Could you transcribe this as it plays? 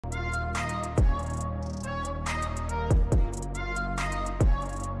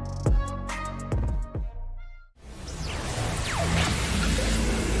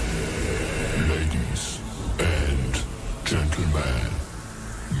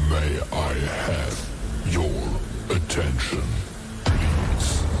May I have your attention,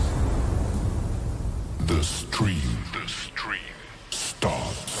 please? The stream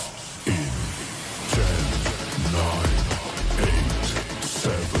starts in 10, 9, 8,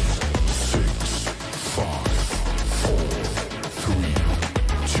 7, 6, 5, 4, 3,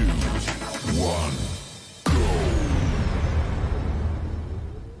 2, 1, go.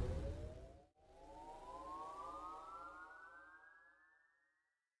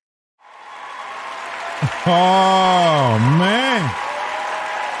 Oh, man.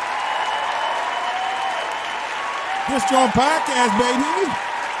 This JAWN podcast, baby.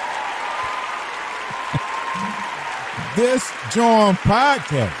 This JAWN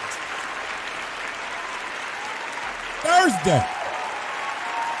podcast. Thursday,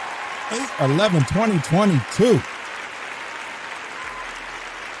 8/11/2022.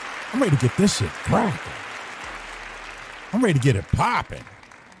 I'm ready to get this shit cracking. I'm ready to get it popping.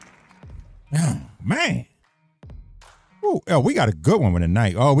 Oh, man. Ooh, oh, we got a good one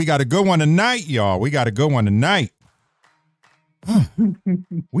tonight. Oh, we got a good one tonight, y'all. We got a good one tonight.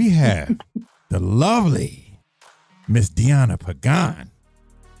 We have the lovely Miss Deanna Pagan.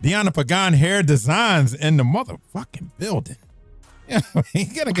 Deanna Pagan Hair Designs in the motherfucking building. Yeah, you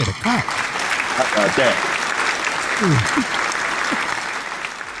gotta get a cut. How about that?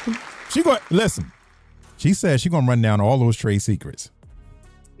 She go listen. She said she gonna run down all those trade secrets.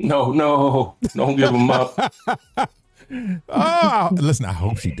 No, don't give them up. Oh, listen, I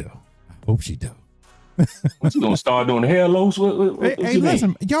hope she do. I hope she do. What, you gonna start doing hair loss? What Hey, you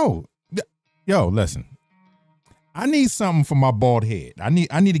listen, mean? yo, listen. I need something for my bald head. I need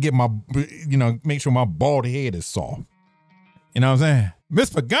to get my, make sure my bald head is soft. You know what I'm saying? Miss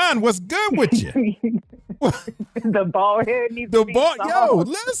Pagan, what's good with you? The bald head needs to be soft. Yo,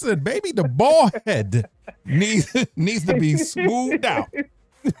 listen, baby, the bald head needs to be smoothed out.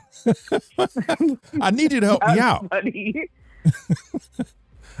 I need you to help me out. Funny.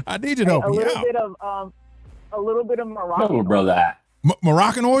 I need you to help me out. A little bit of Moroccan No, brother.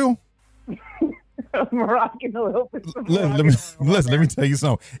 Moroccan oil? Moroccan oil. Let me tell you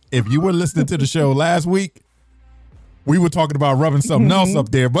something. If you were listening to the show last week, we were talking about rubbing something else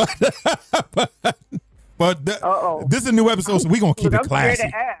up there, but this is a new episode, so we're going to keep it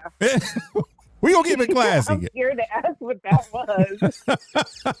classy. We're going to keep it classy. I'm scared to ask what that was.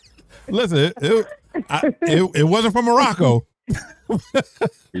 Listen, it wasn't from Morocco.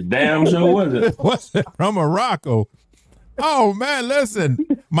 You damn sure was it. It wasn't from Morocco. Oh, man, listen.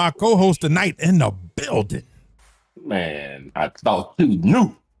 My co-host tonight in the building. Man, I thought you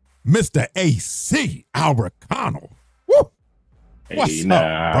knew. Mr. AC Alricano. Woo! What's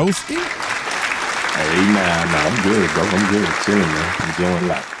up, broski? Hey, nah, I'm good, bro. I'm good. Chilling, man. Enjoying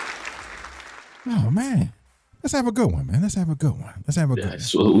life. Oh, man. Let's have a good one, man. Let's have a good one.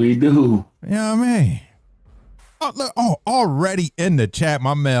 That's what we do. You know what I mean? Oh, look, already in the chat,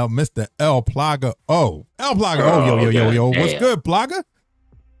 my man, Mr. L Plaga. Oh, L Plaga. Oh, yo. What's good, Plaga?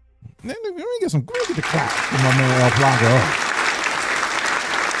 Let me get the clap from my man L Plaga.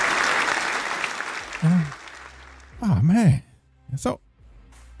 Oh, man. So,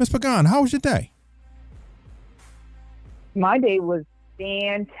 Miss Pagan, how was your day? My day was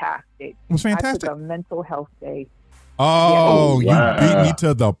fantastic. It was fantastic? I took a mental health day. Oh, yeah. You beat me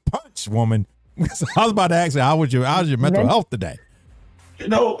to the punch, woman. I was about to ask you, how's your mental health today? You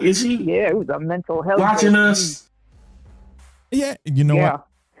know, is he? Yeah, it was a mental health watching day. us? Yeah, you know what?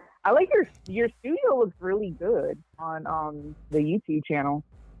 I like your studio looks really good on the YouTube channel.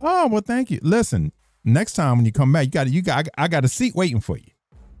 Oh, well, thank you. Listen, next time when you come back, I got a seat waiting for you.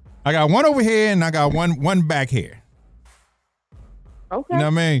 I got one over here and I got one back here. Okay. You know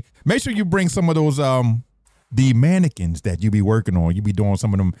what I mean? Make sure you bring some of those the mannequins that you be working on. You be doing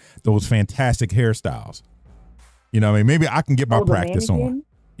some of those fantastic hairstyles. You know what I mean? Maybe I can get my practice on.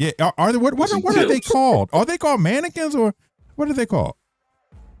 Yeah. Are they what are they called? Are they called mannequins or what are they called?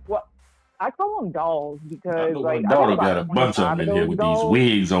 Well, I call them dolls because my daughter got a bunch of them in here with these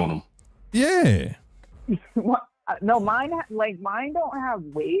wigs on them. Yeah. No, mine don't have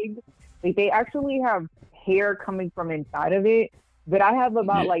wigs. Like they actually have hair coming from inside of it. But I have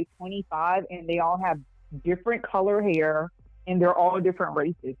about 25, and they all have different color hair, and they're all different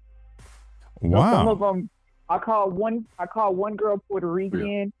races. Wow. So some of them, I call one girl Puerto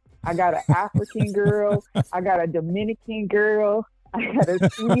Rican. I got an African girl. I got a Dominican girl. I got a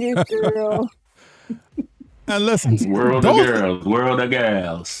Swedish girl. And listen, world of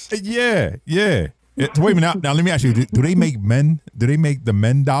girls. Yeah. Wait a minute. Now let me ask you: do they make men? Do they make the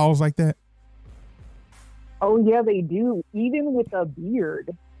men dolls like that? Oh yeah, they do. Even with a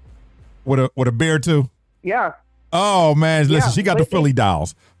beard. With a beard too? Yeah. Oh man, listen, she got the Philly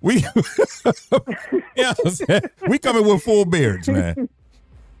dolls. We, yeah, we coming with full beards, man.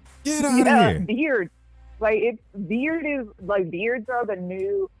 Get out of here. Beards. Like beards are the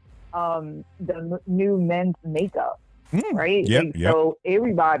new men's makeup, right? Yep, like, so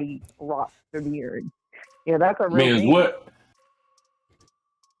everybody rocks the beard. Yeah, that's a real men's thing. what?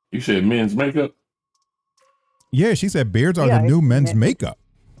 You said men's makeup? Yeah, she said beards are the new men's makeup.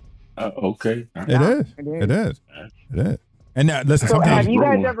 Okay. It is. And now, listen, so sometimes have you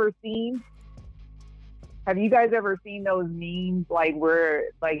guys ever seen those memes like where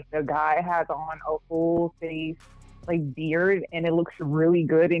like the guy has on a full face like beard and it looks really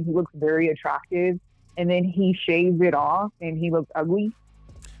good and he looks very attractive and then he shaves it off and he looks ugly?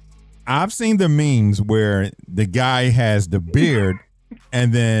 I've seen the memes where the guy has the beard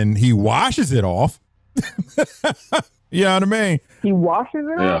and then he washes it off. You know what I mean? He washes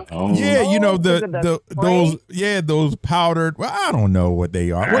it off? Yeah, you know those powdered. Well, I don't know what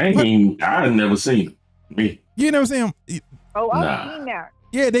they are. I've never seen me. You know what I'm saying? Oh, I've seen that.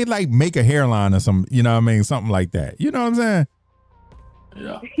 Yeah, they like make a hairline or some. You know what I mean? Something like that. You know what I'm saying?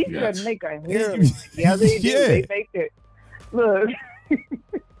 Yeah. He said make a hairline. Yeah, they do. Yeah. They make it. Look,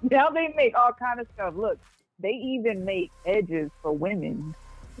 now they make all kind of stuff. Look, they even make edges for women.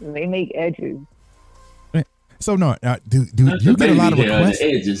 They make edges. So no, do you get a lot of requests?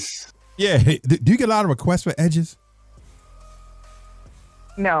 Edges. Yeah, do you get a lot of requests for edges?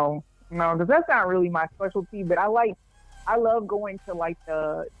 No, because that's not really my specialty. But I love going to like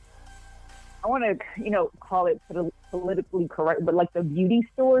I want to call it politically correct, but like the beauty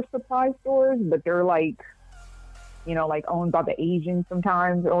stores, supply stores, but they're like like owned by the Asians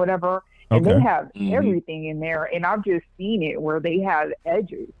sometimes or whatever, and they have everything in there. And I've just seen it where they have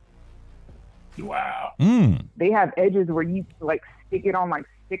edges. Wow. They have edges where you like stick it on like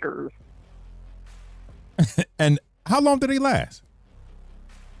stickers. And how long do they last?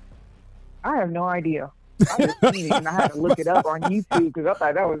 I have no idea. I just seen it and I had to look it up on YouTube because I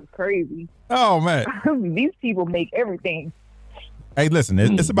thought that was crazy. Oh man, these people make everything. Hey, listen,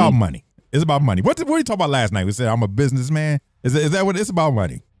 it's about money. It's about money. What did we talk about last night? We said I'm a businessman. Is that what it's about?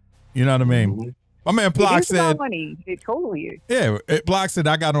 Money. You know what I mean? My man Block said, about money. It totally is. Yeah, Block said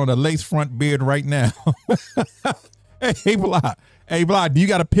I got on a lace front beard right now. Hey Block, do you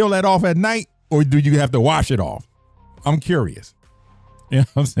got to peel that off at night or do you have to wash it off? I'm curious. You know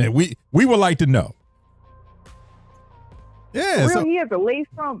what I'm saying? We would like to know. Yeah. For real, he has a lace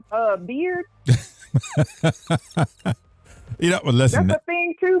front beard. Well, listen. That's a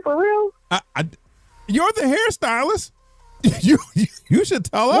thing too, for real. You're the hairstylist. You should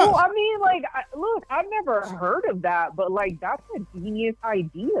tell us. Well, I mean, like, look, I've never heard of that, but like, that's a genius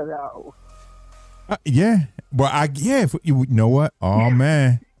idea, though. Yeah. Well, if you know what? Oh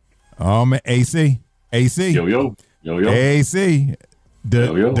man, AC. Yo. AC.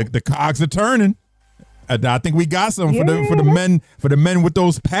 The cogs are turning. I think we got some for the men with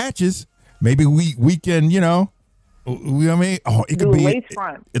those patches. Maybe we can, it could be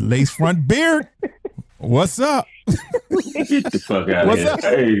lace front beard. What's up? Get the fuck out of here.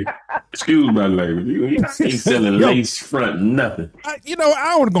 Hey, excuse my language. You ain't selling lace front nothing. I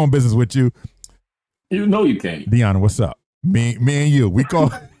don't want to go in business with you. You know you can't. Deanna, what's up? Me and you. We call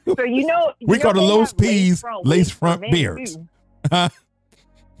so we call the Los P's lace front beards. Well,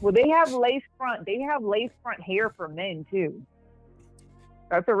 they have lace front. They have lace front hair for men too.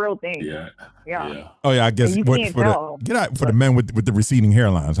 That's a real thing. Yeah. Oh yeah, I guess you can't tell. For the men with the receding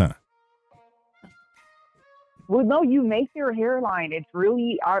hairlines, huh? Well, no, you make your hairline. It's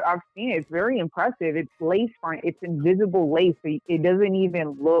really, I've seen it. It's very impressive. It's lace front. It's invisible lace. So it doesn't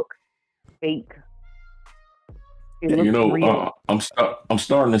even look fake. It looks real. I'm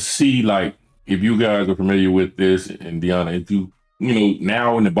starting to see, like, if you guys are familiar with this, and Deanna, if you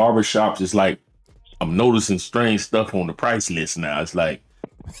now in the barbershops, it's like, I'm noticing strange stuff on the price list now. It's like,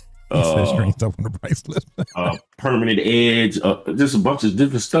 strange stuff on the price list. Permanent edge, just a bunch of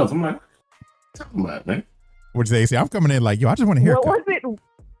different stuff. I'm like, what are you talking about, man? What'd you say? I'm coming in like, yo, I just want a haircut. What was it?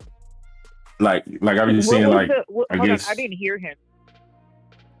 Like I was just saying, like, I guess I didn't hear him.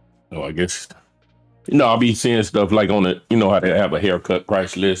 Oh, I guess. I'll be seeing stuff like on the, how they have a haircut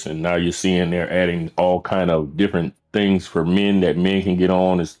price list, and now you're seeing they're adding all kind of different things for men that men can get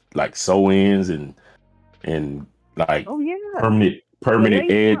on. It's like sew-ins and like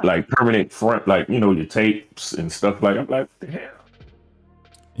permanent edge, like permanent front, like your tapes and stuff like. I'm like, what the hell?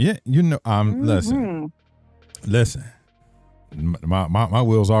 Yeah, listen, my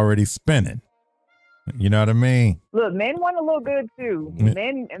wheel's already spinning. You know what I mean? Look, men want to look good too.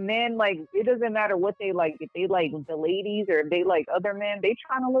 Yeah. Men, like, it doesn't matter what they like. If they like the ladies or if they like other men, they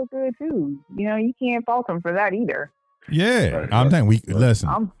trying to look good too. You know, you can't fault them for that either. Yeah, I'm saying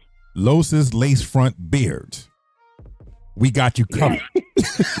listen. Los's lace front beards. We got you covered.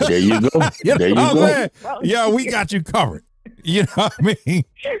 There you go. There you go. Yeah, we got you covered. You know what I mean?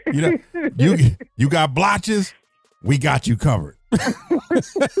 You know, you got blotches. We got you covered.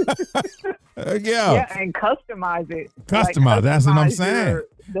 Yeah, and customize it. Customize. That's what I'm saying.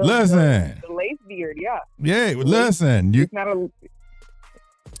 Listen, the lace beard. Yeah. Yeah. Listen, you. It's not a.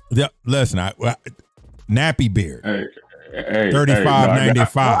 Yeah. Listen, nappy beard. Hey,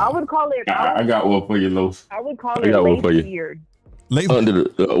 35.95. I would call it. I got one for you, Los. I would call it lace beard. Under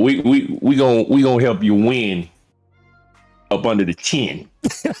the we gonna help you win up under the chin.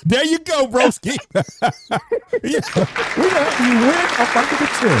 There you go, broski. Yeah, we gonna help you win up under the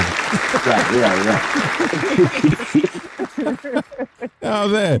chin. Right. Oh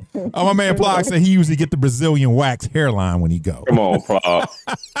man, my man Plock said he usually get the Brazilian wax hairline when he go. Come on, Plock.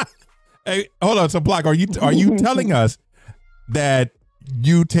 Hey, hold on. So Plock, are you telling us that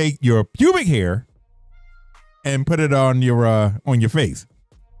you take your pubic hair and put it on your face?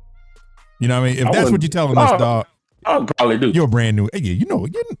 You know what I mean? If that's what you're telling us, dog, I'll probably do. You're brand new. Hey, you know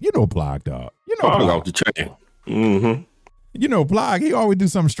Plock, dog. You know I'll Plock. go to chain. Mm-hmm. You know Plock. He always do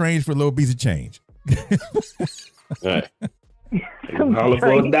something strange for a little piece of change. Right. $1 for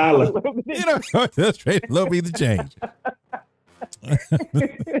 $1. You know, that's straight a little piece of change.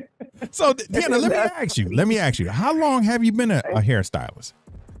 So, Deanna, let me ask you, how long have you been a hairstylist?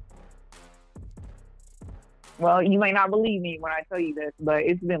 Well, you might not believe me when I tell you this, but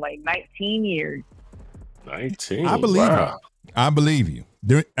it's been like 19 years. 19. I believe you. I believe you.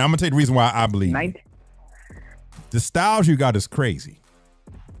 I'm gonna tell you the reason why I believe you. The styles you got is crazy.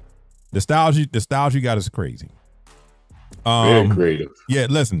 The styles you got is crazy. Very creative. Yeah,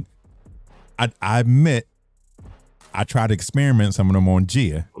 listen. I admit I tried to experiment some of them on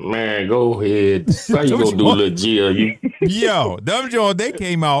Gia. Man, go ahead. How you gonna do a little Gia? Yo, them Jones, they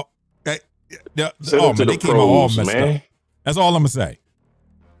came out. They came out all messed up. That's all I'm gonna say.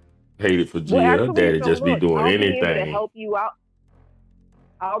 Hate it for Gia. Her daddy just be doing anything. I'll be able to help you out.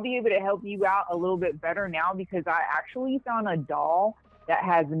 I'll be able to help you out a little bit better now because I actually found a doll that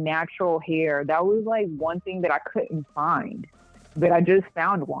has natural hair. That was like one thing that I couldn't find, but I just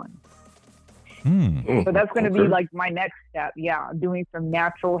found one. So that's going to be like my next step. Yeah, doing some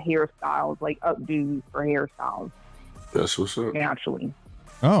natural hairstyles, like updos for hairstyles. That's what's up. Naturally.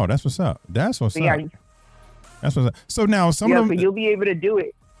 Oh, that's what's up. That's what's up. That's what's up. So now some of them. So you'll be able to do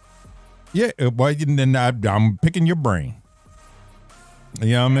it. Yeah, well, then I'm picking your brain.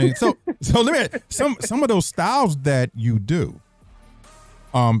 You know what I mean? So let me some of those styles that you do.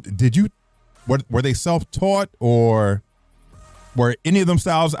 Were they self-taught or were any of them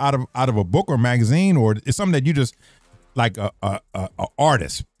styles out of a book or magazine, or it's something that you just like a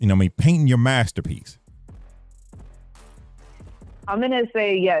artist, you know what I mean, painting your masterpiece? I'm gonna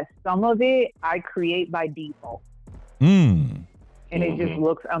say yes. Some of it I create by default. And it just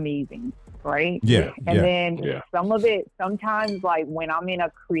looks amazing, right? Yeah. And then some of it, sometimes like when I'm in a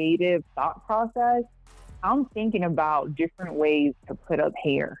creative thought process, I'm thinking about different ways to put up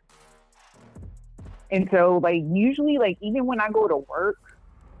hair. And so like usually like even when I go to work,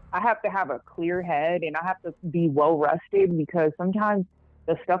 I have to have a clear head and I have to be well rested because sometimes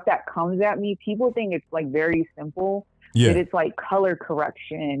the stuff that comes at me, people think it's like very simple. Yeah. But it's like color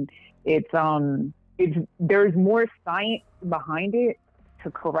correction. It's there's more science behind it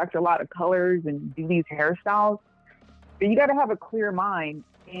to correct a lot of colors and do these hairstyles. But you got to have a clear mind.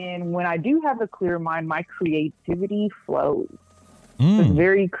 And when I do have a clear mind, my creativity flows. It's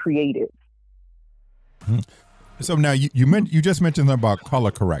very creative. So now you just mentioned something about color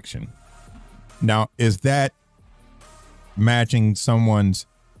correction. Now, is that matching someone's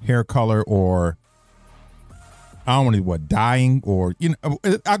hair color or I don't know what dyeing or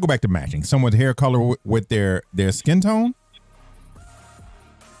I'll go back to matching someone's hair color with their skin tone,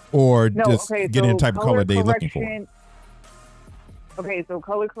 or getting the type of color they're looking for? Okay, so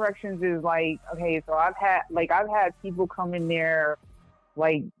color corrections is like, so I've had people come in there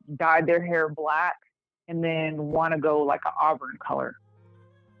like dye their hair black and then want to go like an auburn color.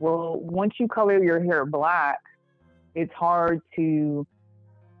 Well, once you color your hair black, it's hard to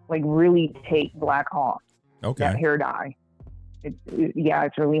like really take black off. Okay. That hair dye.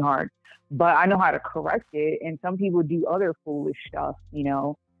 It's really hard. But I know how to correct it. And some people do other foolish stuff,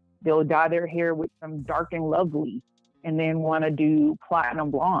 They'll dye their hair with some dark and lovely and then want to do platinum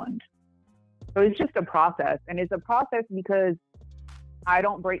blonde. So it's just a process. And it's a process because I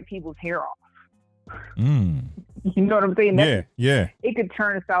don't break people's hair off. Mm. You know what I'm saying? Yeah. It could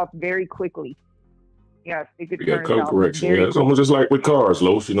turn south very quickly. Yes, it could You got turn color south correction. very Yeah, it's almost just like with cars,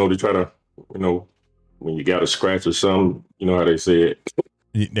 Los. You know, they try to, you know, when you got a scratch or something, you know how they say it.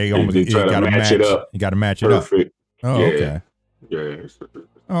 They almost They try to match it up. You got to match it up. Perfect. Oh, Yeah. okay. Yeah.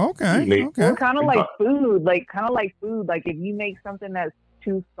 Oh, okay. Unique. Okay. Well, kind of like food. Like if you make something that's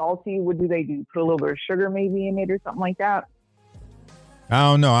too salty, what do they do? Put a little bit of sugar maybe in it or something like that? I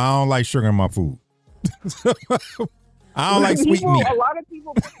don't know. I don't like sugar in my food. I don't like sweet meat. A lot of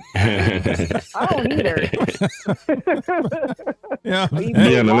people. I don't either. Yeah.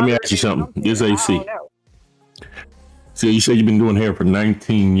 Now let me ask you something. This AC. I don't know. So you say you've been doing hair for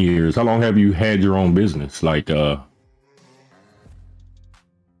 19 years. How long have you had your own business? Like,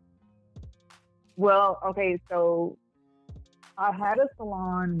 Well, okay, so I had a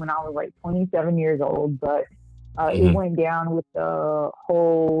salon when I was like 27 years old, but it went down with the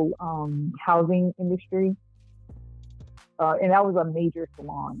whole housing industry. And that was a major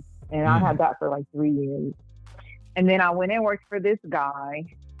salon. And I had that for like 3 years. And then I went and worked for this guy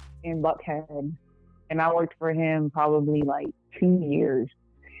in Buckhead. And I worked for him probably like 2 years.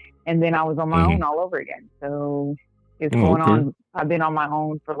 And then I was on my own all over again. So it's going on. I've been on my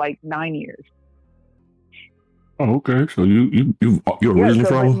own for like 9 years. oh, okay. So you're originally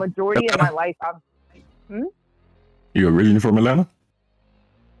so from? the majority of my life, You're originally from Atlanta?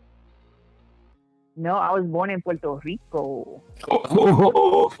 No, I was born in Puerto Rico.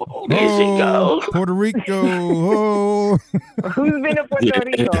 There she goes. Puerto Rico. Oh. Who's been to Puerto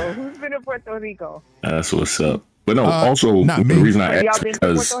Rico? Who's been to Puerto Rico? That's what's up. But no, also not me. the reason I Have y'all asked been to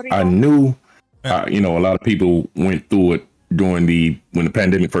because Puerto Rico? I knew, you know, a lot of people went through it during when the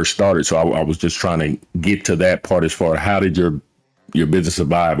pandemic first started. So I was just trying to get to that part as far as how did your business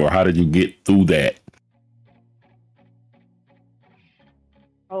survive, or how did you get through that?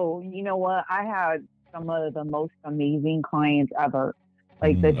 Oh, you know what? I had some of the most amazing clients ever.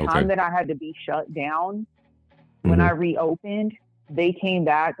 Like the time that I had to be shut down, when I reopened, they came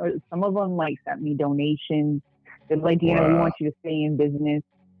back. Some of them like sent me donations. They're like, we want you to stay in business.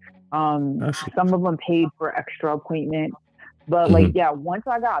 Some of them paid for extra appointments. But once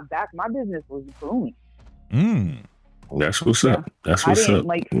I got back, my business was booming. That's what's up. That's what's I up.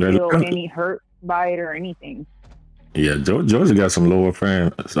 didn't feel any hurt by it or anything. Yeah, Georgia got some lower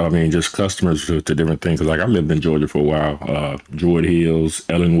fans. I mean, just customers to different things. Like I lived in Georgia for a while, Druid Hills,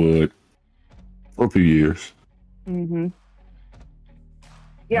 Ellenwood, for a few years.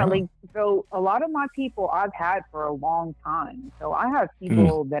 Yeah, so a lot of my people I've had for a long time. So I have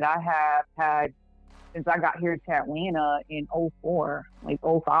people that I have had since I got here to Atlanta in 04, like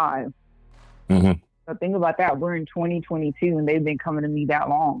 05. So think about that. We're in 2022 and they've been coming to me that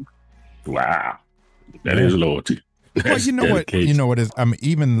long. Wow. That is loyalty. Well, you know what? You know what is? I mean,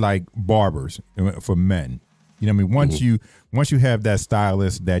 even like barbers for men. You know what I mean? Once you have that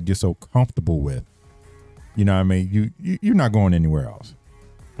stylist that you're so comfortable with, you know what I mean? You're not going anywhere else.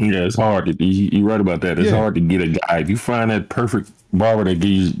 Yeah, it's hard. You're right about that. It's hard to get a guy. If you find that perfect barber that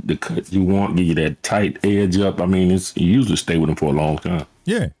gives you the cut you want, give you that tight edge up, I mean, you usually stay with him for a long time.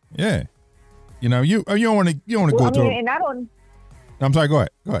 Yeah. You know, you don't want to go to. And I don't. I'm sorry. Go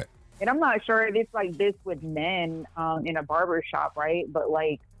ahead. And I'm not sure if it's like this with men in a barber shop, right? But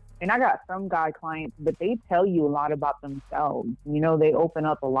and I got some guy clients, but they tell you a lot about themselves. You know, they open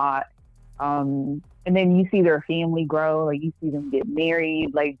up a lot. And then you see their family grow, like you see them get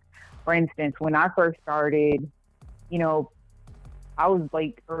married. Like, for instance, when I first started, you know, I was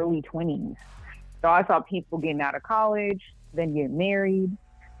like early 20s. So I saw people getting out of college, then getting married,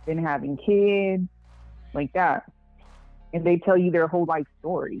 then having kids, like that. And they tell you their whole life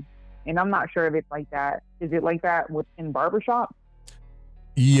story. And I'm not sure if it's like that. Is it like that in barbershops?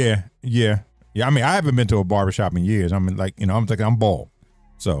 Yeah. I mean, I haven't been to a barbershop in years. I mean, I'm bald.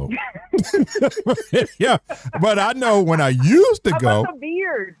 So, yeah. But I know when I used to go. How about the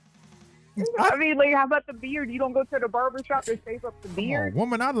beard? I mean, how about the beard? You don't go to the barbershop to shape up the beard? Oh,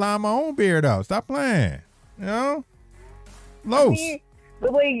 woman, I line my own beard out. Stop playing. You know? Los. I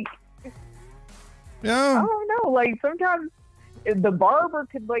mean, yeah. I don't know. Sometimes the barber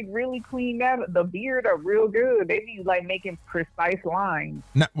could really clean the beard up real good. They be making precise lines.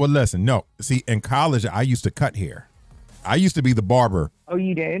 Well, listen, no. See, in college, I used to cut hair. I used to be the barber. Oh,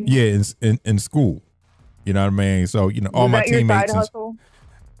 you did? Yeah, in school. You know what I mean? So, you know, all my teammates. Your side hustle?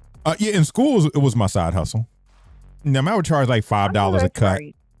 Yeah, in school, it was my side hustle. Now, I would charge $5 a cut.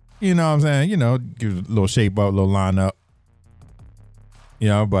 Right. You know what I'm saying? You know, give a little shape up, a little line up. You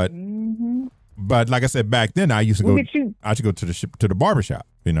know, but but like I said, back then I used to go to the barbershop.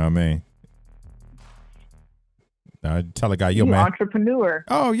 You know what I mean? I'd tell a guy, yo, man. Entrepreneur.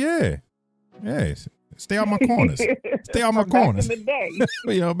 Oh, yeah. Yeah, stay out my corners. Stay out my From corners. Back in the day.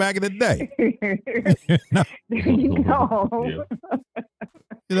 You know, back in the day. There you go. Yeah.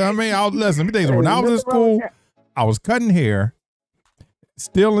 You know what I mean? Listen, let me tell you something. When I was in school, I was cutting hair,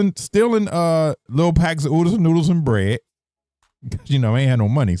 stealing little packs of oodles and noodles and bread. You know, I ain't had no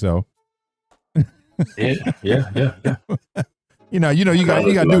money, so. Yeah. You know, you gotta do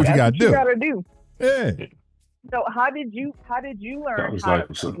what you gotta do. You gotta do. Yeah. So how did you learn how to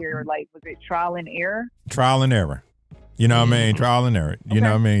cut hair? Like, was it trial and error? Trial and error. You know what I mean? Trial and error. You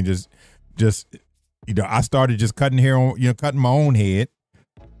know what I mean? Just you know, I started just cutting hair on, you know, cutting my own head,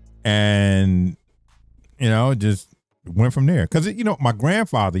 and you know, just went from there. Because you know, my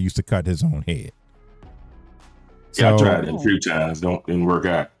grandfather used to cut his own head. Yeah, I tried it a few times. Didn't work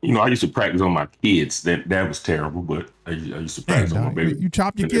out. You know, I used to practice on my kids. That was terrible, but I used to practice on my baby. You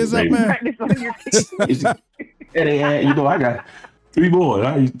chop your kids up, man. Practice on your kids. And they had, you know, I got 3 boys.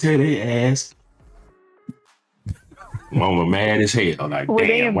 I used to tear their ass. Mama mad as hell. Like, Were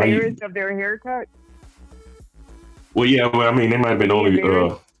they damn, embarrassed of their haircut? Well, yeah. Well, I mean, they might have been only.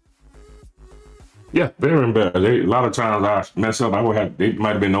 Yeah, very embarrassed. A lot of times I mess up. They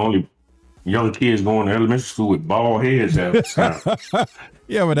might have been the only young kids going to elementary school with bald heads at the time.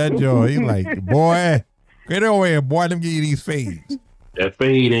 Yeah, but that Joe, he like, boy, get over here, boy. Let me give you these fades. That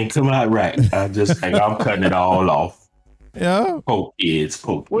fade ain't come out right. I just think I'm cutting it all off. Yeah. Poor kids.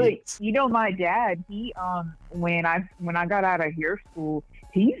 Well, you know, my dad, he when I got out of hair school,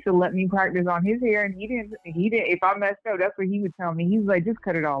 he used to let me practice on his hair, and he didn't. If I messed up, that's what he would tell me. He was like, just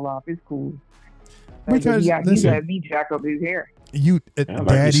cut it all off. It's cool. Because he let me jack up his hair.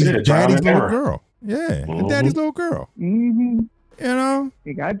 Daddy's little girl. Yeah, daddy's little girl. Mm-hmm. You know,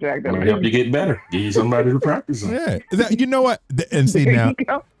 he got jacked up. Gonna help you get better. Give you somebody to practice on. Yeah, you know what? And see now,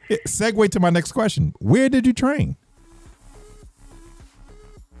 segue to my next question. Where did you train?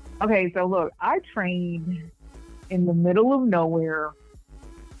 Okay, so look, I trained in the middle of nowhere,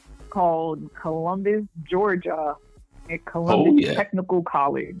 called Columbus, Georgia, at Columbus Technical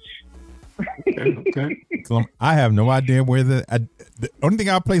College. Okay. I have no idea where the only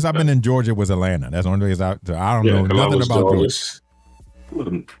place I've been in Georgia was Atlanta. That's the only place I don't know nothing about Georgia.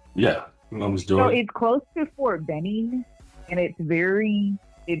 Yeah, Columbus, Georgia. So it's close to Fort Benning, and it's very,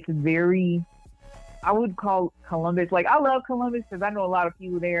 I would call Columbus, like, I love Columbus because I know a lot of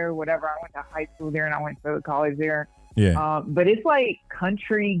people there, whatever. I went to high school there and I went to college there. Yeah. But it's like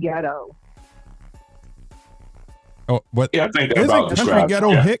country ghetto. Oh, what? Yeah, I think that's about country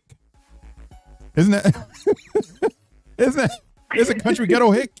ghetto hick? Isn't that? Isn't country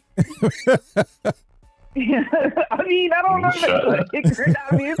ghetto hick? Yeah, I mean, I don't know if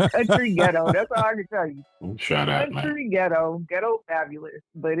it's country ghetto. That's all I can tell you. Shut up, man. Country ghetto fabulous,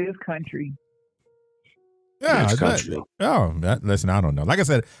 but it's country. Yeah, it's country. Listen, I don't know. Like I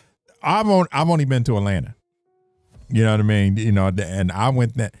said, I've only been to Atlanta. You know what I mean? You know, and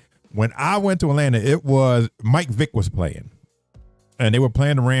when I went to Atlanta, it was Mike Vick was playing, and they were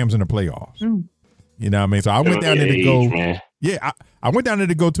playing the Rams in the playoffs. Mm. You know what I mean? So I went down there to go. Man. Yeah, I went down there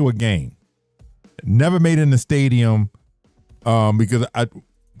to go to a game. Never made it in the stadium because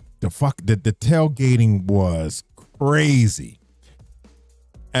the tailgating was crazy.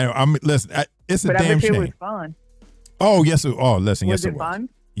 And listen, it's a damn shame. It was fun. Oh yes, listen, yes it was. Fun?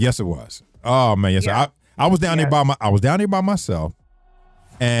 Yes, it was. Oh man, yes. Yeah. I was down there by myself,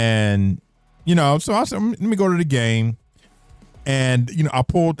 and you know, so I said, let me go to the game, and you know, I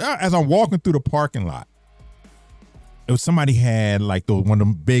pulled as I'm walking through the parking lot. It was somebody had like one of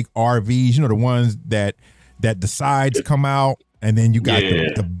them big RVs, you know, the ones that the sides come out, and then you got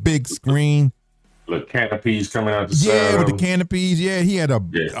the big screen. The canopies coming out the side. Yeah, with the canopies. Yeah, he had a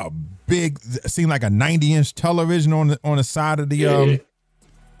big, seemed like a 90-inch television on the side of the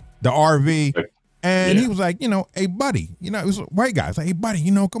RV. And he was like, you know, hey buddy, you know, it was a white guy. It's like, hey buddy,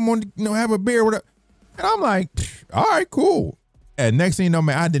 you know, come on, you know, have a beer with us. And I'm like, all right, cool. And next thing you know,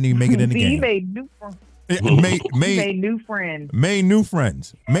 man, I didn't even make it in the game. He made new friends. Made new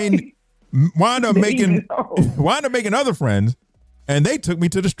friends. Wound up making other friends, and they took me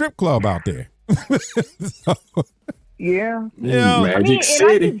to the strip club out there. Yeah. Magic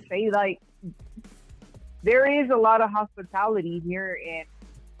City. And I can say, like, there is a lot of hospitality here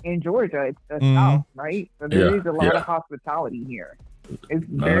in Georgia. It's the South, right? So there is a lot of hospitality here. It's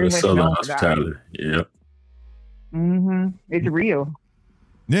very much Southern known hospitality. Yeah. Mm-hmm. It's real.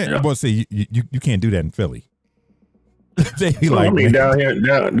 Yeah, but see, you can't do that in Philly. They be Well, like, I mean, down here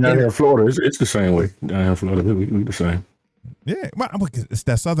in Florida, it's the same way. Down here in Florida, we the same. Yeah, well, it's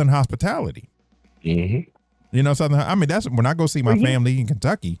that Southern hospitality. Mm-hmm. You know, I mean, that's when I go see my family in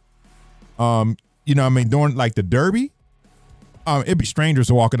Kentucky. You know, I mean, during like the Derby, it'd be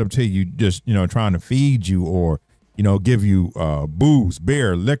strangers walking up to you, just, you know, trying to feed you or, you know, give you booze,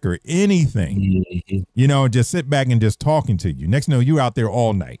 beer, liquor, anything, you know, just sit back and just talking to you. Next thing you know, you out there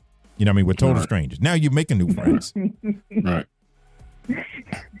all night, you know what I mean, with total strangers. Now you're making new friends. Right.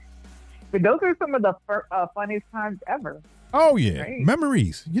 But those are some of the funnest times ever. Oh, yeah. Right.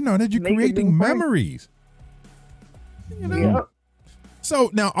 Memories. You know, that you're Making creating new friends. memories. You know? Yep. So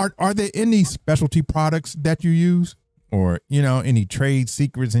now, are there any specialty products that you use? Or, you know, any trade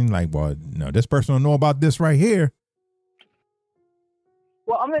secrets and like, well, no, this person don't know about this right here.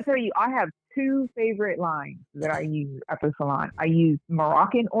 Well, I'm going to tell you, I have two favorite lines that I use at the salon. I use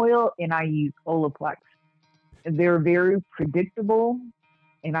Moroccan oil and I use Olaplex. They're very predictable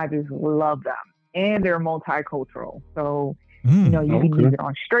and I just love them. And they're multicultural. So, you know, you can use it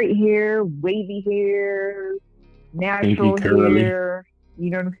on straight hair, wavy hair, natural hair. You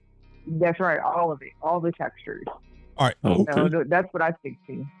know, that's right. All of it. All the textures. All right. So that's what I stick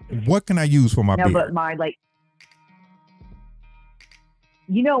to. What can I use for my beard? But my, like,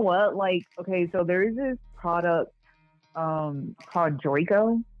 you know what? Like, okay, so there is this product called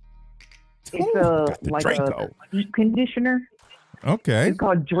Draco. It's a deep conditioner. Okay. It's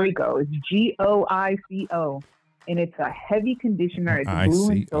called Draco. It's GOICO. And it's a heavy conditioner. It's blue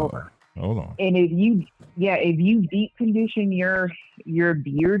and silver. Hold on. And if you deep condition your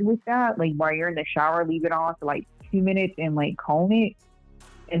beard with that, like while you're in the shower, leave it on for like 2 minutes and like comb it.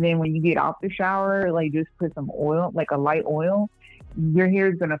 And then when you get out the shower, like just put some oil, like a light oil. Your hair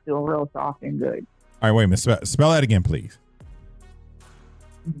is going to feel real soft and good. All right, wait a minute. Spell that again, please.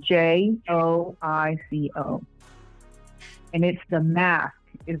 JOICO. And it's the mask.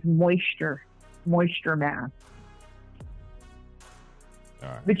 It's moisture mask. All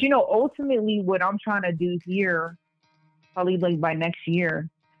right. But, you know, ultimately what I'm trying to do here, probably like by next year,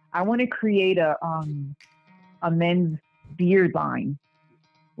 I want to create a men's beard line,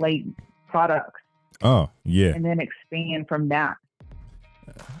 like products. Oh, yeah. And then expand from that.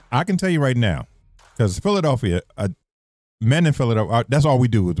 I can tell you right now, because Philadelphia, men in Philadelphia, that's all we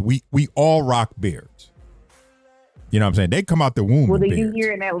do is we all rock beards. You know what I'm saying? They come out the womb. Well, with they beards. do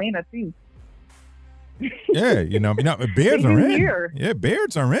here in Atlanta too. Yeah, you know, beards are in. Here. Yeah,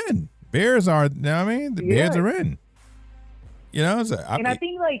 beards are in. Beards are. You know what I mean? The beards are in. You know, I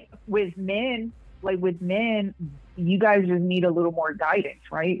think like with men, you guys just need a little more guidance,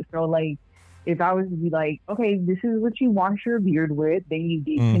 right? So like, if I was to be like, okay, this is what you wash your beard with, then you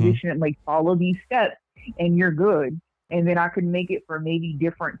deep condition it, like follow these steps, and you're good. And then I could make it for maybe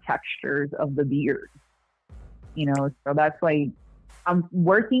different textures of the beard. You know, so that's like, I'm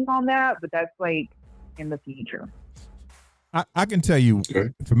working on that, but that's like in the future. I can tell you,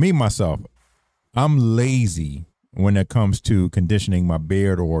 for me, myself, I'm lazy when it comes to conditioning my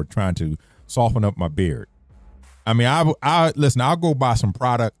beard or trying to soften up my beard. I mean, listen, I'll go buy some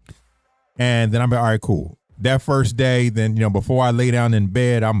product and then I'm like, all right, cool. That first day, then, you know, before I lay down in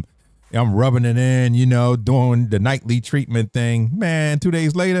bed, I'm rubbing it in, you know, doing the nightly treatment thing. Man, 2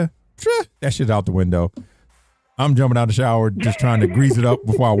 days later, that shit's out the window. I'm jumping out of the shower, just trying to grease it up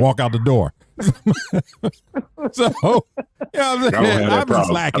before I walk out the door. So, you know what I'm saying? I've been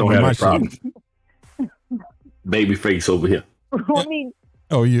slacking with my shit. Baby face over here. I mean,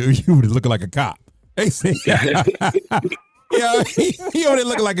 oh, you would looking like a cop. They say, yeah, he only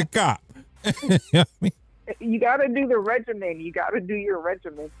looking like a cop. You got to do the regimen. You got to do your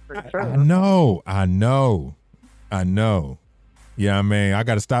regimen for sure. I know. Yeah, I mean, I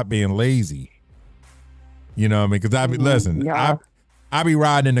got to stop being lazy. You know what I mean? Because I be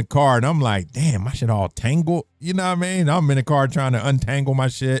riding in the car and I'm like, damn, my shit all tangled. You know what I mean? I'm in the car trying to untangle my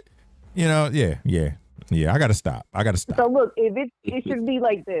shit. You know, yeah. I got to stop. So look, if it should be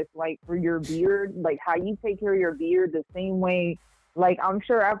like this, like for your beard, like how you take care of your beard the same way, like I'm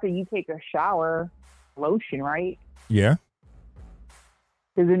sure after you take a shower, lotion, right? Yeah.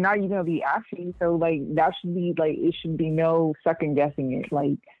 Because then now you're going to be ashy. So like that should be like, it should be no second guessing it.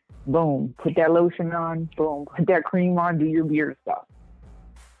 Like, boom, put that lotion on, boom, put that cream on, do your beard stuff.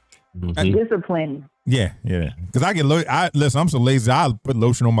 Discipline. Yeah. Because I get listen, I'm so lazy, I'll put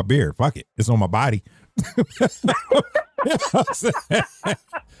lotion on my beard. Fuck it. It's on my body. You know what I'm saying?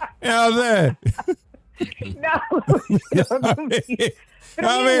 No.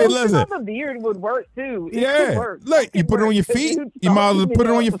 I mean, listen. On the beard would work too. It work. Look, you put it on your feet, you might as well put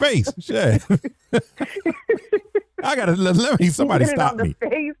it on your face. Shit. I gotta let me somebody stop me.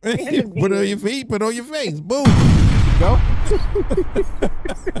 Put it on your feet, put it on your face. Boom. Go.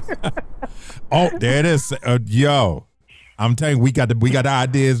 Oh, there it is. Yo, I'm telling you, we got the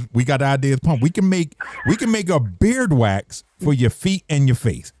ideas. We got the ideas pumped. We can make a beard wax for your feet and your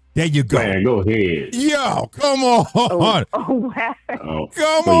face. There you go. Man, go ahead. Yo, come on. Wow.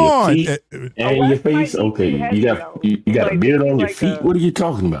 Come For on. your feet and your face. Okay, you got a beard on your feet. What are you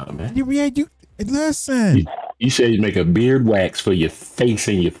talking about, man? You listen. You say you make a beard wax for your face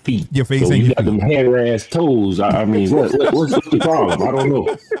and your feet. Your face so and you your got feet. them hair ass toes. I mean, what's the problem? I don't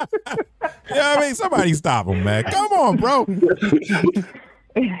know. Yeah, I mean, somebody stop him, man. Come on, bro.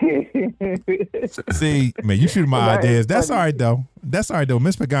 See, man, you shoot my ideas. That's all right though.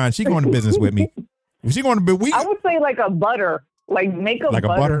 Miss Pagan, she going to business with me. She going to be. I would say like a butter, like make a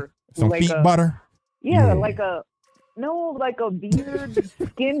butter, some like feet butter. Yeah, like a beard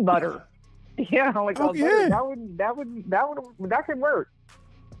skin butter. Yeah, like a butter. That could work.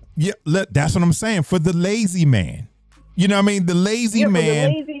 Yeah, that's what I'm saying for the lazy man. You know what I mean? The lazy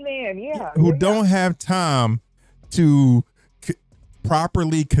man. The lazy man, yeah. Who don't have time to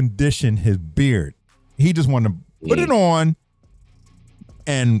properly condition his beard. He just want to put it on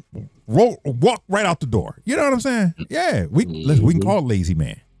and walk right out the door. You know what I'm saying? Yeah, we can call it lazy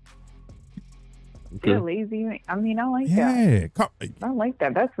man. Okay. Yeah, lazy man. I mean, I like that. I like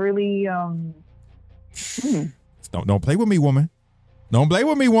that. That's really Don't play with me, woman. Don't play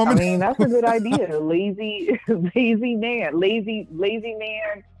with me, woman. I mean, that's a good idea. Lazy man. Lazy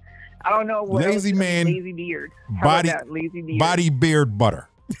man. I don't know what lazy man. Lazy beard. Lazy beard. Body beard butter.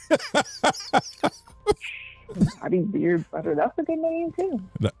 Body beard butter. That's a good name too.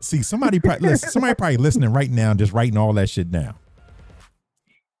 See, somebody probably listening right now, just writing all that shit down.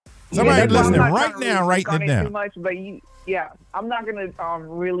 Somebody listening right now, writing it down. Too much, but I'm not gonna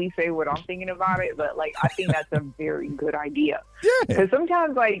really say what I'm thinking about it, but like I think that's a very good idea. Yeah. Because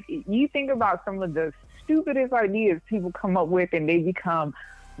sometimes, like, you think about some of the stupidest ideas people come up with, and they become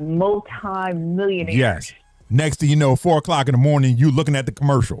multi-millionaires. Yes. Next thing you know, 4:00 in the morning, you looking at the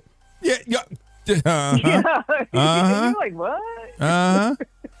commercial. Yeah. Yeah. You're like, what? I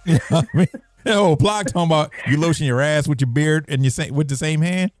mean, Block talking about you lotion your ass with your beard and with the same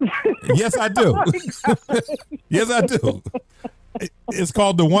hand. Yes, I do. Yes, I do. It's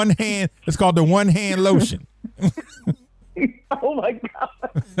called the one hand. It's called the one hand lotion. Oh my god.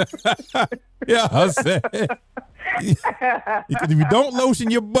 Yeah, I said. If you don't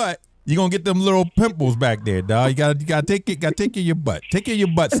lotion your butt, you're gonna get them little pimples back there, dog. You gotta take care of your butt. Take care of your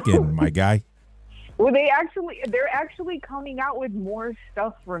butt skin, my guy. Well, they're actually coming out with more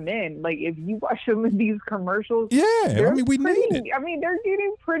stuff for men. Like, if you watch some of these commercials, yeah, I mean, we need it. I mean, they're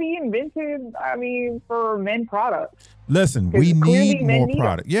getting pretty inventive. I mean, for men products. Listen, we need more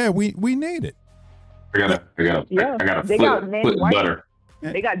product. Yeah, we need it. I got a foot butter.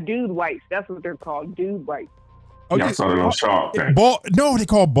 They got dude wipes. That's what they're called, dude wipes. Oh, yeah, I saw it on Shark Tank. They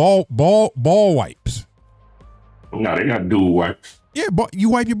call ball wipes. No, they got dude wipes. Yeah, you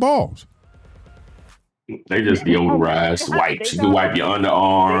wipe your balls. They just deodorized wipes. You wipe your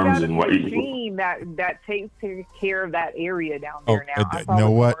underarms and what. Machine that takes care of that area down there now. I saw you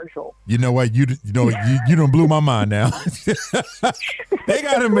know what? Commercial. You know what? You done blew my mind now. They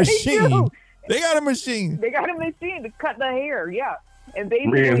got a machine. They got a machine to cut the hair. Yeah, and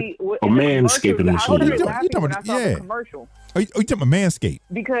basically a manscaping machine. You talking about commercial? Are you talking about Manscaped?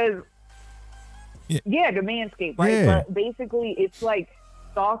 Because the Manscaped, right? Yeah. But basically, it's like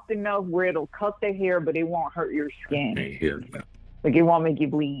soft enough where it'll cut the hair, but it won't hurt your skin. Like, it won't make you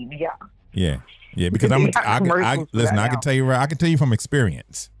bleed. Yeah. Because I can tell you from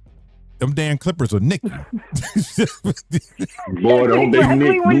experience. Them damn clippers will nick you. Boy, don't they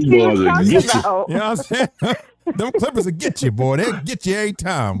nick me, boys will get you. You know what I'm saying? Them clippers will get you, boy. They'll get you every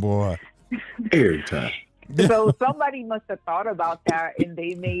time, boy. Every time. So somebody must have thought about that, and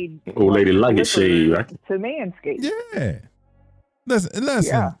they made old lady like it shaved, right? To Manscaped. Yeah. Listen.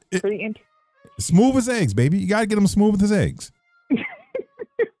 Yeah, pretty interesting. Smooth as eggs, baby. You gotta get them smooth as eggs.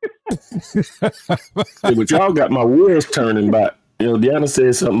 But y'all got my wheels turning back. Deanna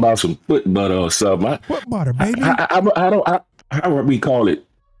said something about some foot butter or something. Foot butter, baby. How would we call it?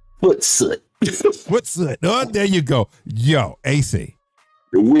 Foot soot. Foot soot. Oh, there you go. Yo, AC.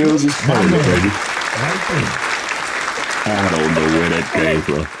 The wheels is turning, baby. Right there. I don't know where that came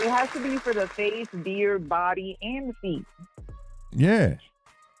from. It has to be for the face, beard, body, and the feet. Yeah.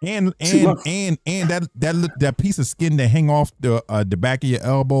 And that piece of skin that hang off the back of your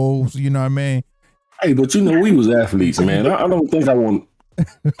elbows, you know what I mean? Hey, but we was athletes, man. I don't think I want to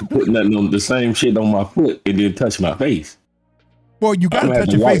put nothing on the same shit on my foot and then touch my face. Well, you gotta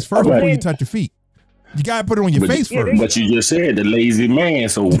touch your face first before you touch your feet. You gotta put it on your face first. But you just said the lazy man,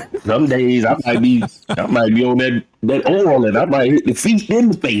 so some days I might be on that oil and I might hit the feet in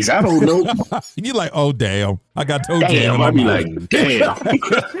the face. I don't know. You're like, oh damn, I got toe jam in my mouth. Like,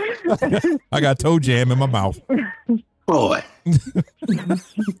 damn. I got toe jam in my mouth. Boy.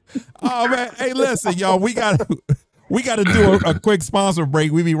 Oh man, hey, listen, y'all, we gotta do a quick sponsor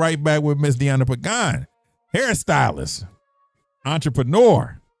break. We be right back with Miss Deanna Pagan, hairstylist,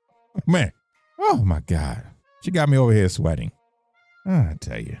 entrepreneur. Man, oh my God, she got me over here sweating. I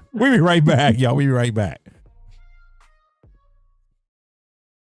tell you, we be right back, y'all. We be right back.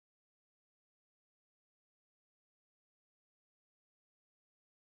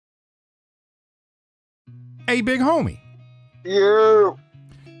 Hey, big homie. Yeah.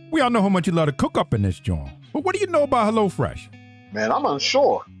 We all know how much you love to cook up in this joint. But what do you know about HelloFresh? Man, I'm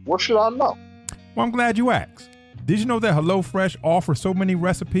unsure. What should I know? Well, I'm glad you asked. Did you know that HelloFresh offers so many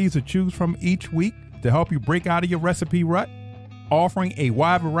recipes to choose from each week to help you break out of your recipe rut? Offering a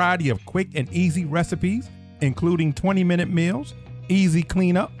wide variety of quick and easy recipes, including 20-minute meals, easy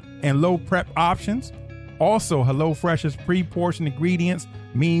cleanup, and low prep options. Also, HelloFresh's pre-portioned ingredients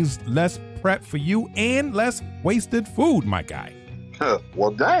means less prep for you and less wasted food, my guy.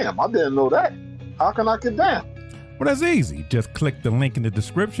 Well, damn, I didn't know that. How can I get down? Well, that's easy. Just click the link in the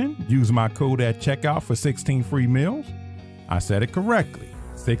description. Use my code at checkout for 16 free meals. I said it correctly.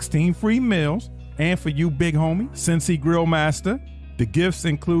 16 free meals. And for you, big homie, Cincy Grill Master, the gifts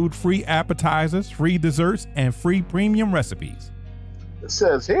include free appetizers, free desserts, and free premium recipes. It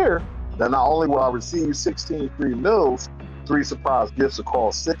says here that not only will I receive 16 free meals, 3 surprise gifts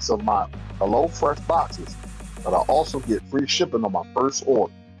across 6 of my HelloFresh boxes, but I also get free shipping on my first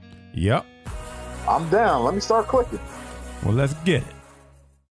order. Yep. I'm down. Let me start clicking. Well, let's get it.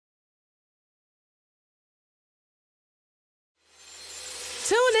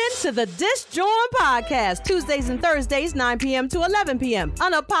 Tune in to the Disjoin Podcast, Tuesdays and Thursdays, 9 p.m. to 11 p.m.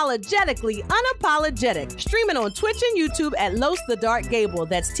 Unapologetically unapologetic. Streaming on Twitch and YouTube at Los the Dark Gable.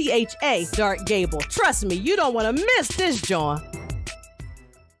 That's THA Dark Gable. Trust me, you don't want to miss Disjoin.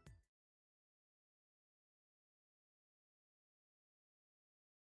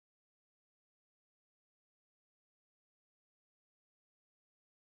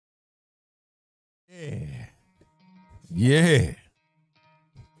 Yeah. Yeah.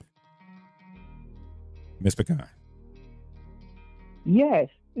 Miss Pagan. Yes.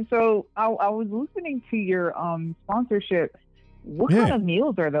 So I was listening to your sponsorship. What kind of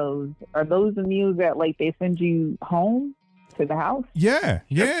meals are those? Are those the meals that like they send you home to the house? Yeah.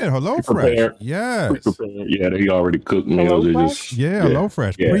 HelloFresh. Yes. Yeah, they already cooked meals.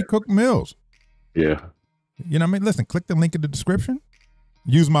 HelloFresh. Yeah. Pre-cooked meals. Yeah. You know what I mean? Listen, click the link in the description.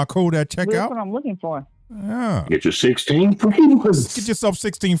 Use my code at checkout. That's what I'm looking for. Yeah. Get your 16 free meals. Get yourself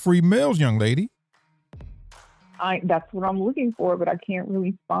 16 free meals, young lady. That's what I'm looking for, but I can't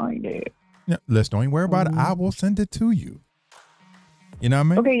really find it. Yeah, listen, don't even worry about it. I will send it to you. You know what I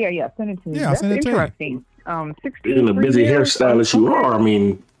mean? Okay, yeah. Send it to me. Yeah, I'll That's send it to you. interesting. 16 Being a free busy meals? hairstylist you Okay. are, I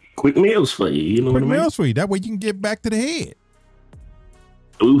mean, quick meals for you. You know Quick what I mean? meals for you. That way you can get back to the head.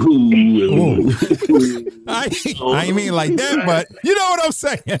 Ooh. I ain't mean like that, but you know what I'm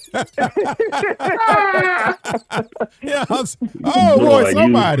saying. Yeah, boy,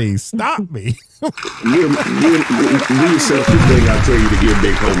 somebody stop me. Give yourself the thing I tell you to give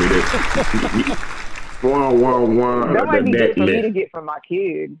big homie that. That might be good for me to get from my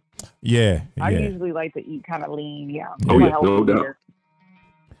kid. Yeah. I usually like to eat kind of lean. Yeah. Oh, yeah, no doubt.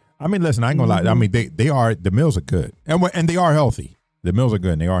 I mean, listen, I ain't gonna lie. I mean, the meals are good, and they are healthy. The meals are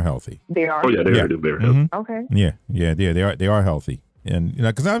good, and they are healthy. They are. Oh yeah, they are very healthy. Okay. Yeah, they are healthy, and you know,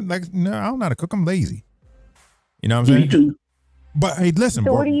 because I'm like, no, I don't know how to cook. I'm lazy. You know what I'm saying? Me too. But hey, listen, So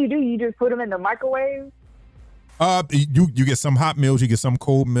bro. what do? You just put them in the microwave? You get some hot meals, you get some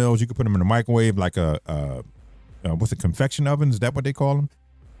cold meals. You can put them in the microwave, like what's a convection oven? Is that what they call them?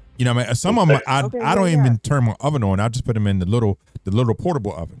 You know, what I mean, some of them I don't even turn my oven on. I just put them in the little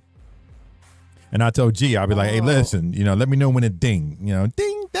portable oven. And I told G, I'll be like, hey, listen, you know, let me know when it ding. You know,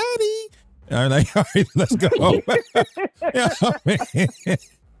 ding, daddy. And I'm like, all right, let's go.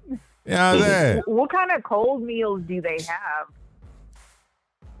 Yeah. What kind of cold meals do they have?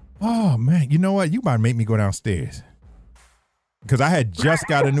 Oh man, you know what? You about to make me go downstairs because I had just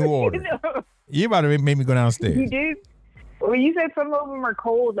got a new order. You about to make me go downstairs. You did? Well, you said some of them are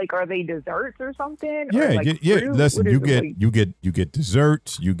cold. Like, are they desserts or something? Yeah, or like yeah. fruit? Listen, What you is it? get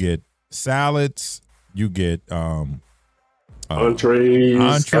desserts, you get salads, you get entrees,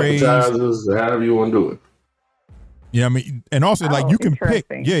 appetizers, however you want to do it. You know what I mean? And also, like, you can pick.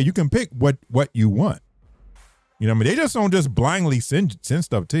 Yeah, you can pick what you want. You know what I mean? They just don't just blindly send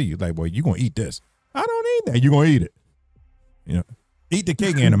stuff to you. Like, well, you gonna eat this? I don't eat that. You gonna eat it? You know, eat the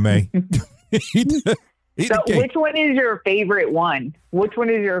cake, Anna Mae. eat the cake. Which one is your favorite one? Which one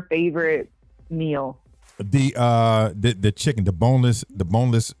is your favorite meal? The chicken, the boneless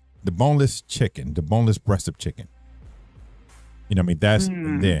chicken, the boneless breast of chicken. You know what I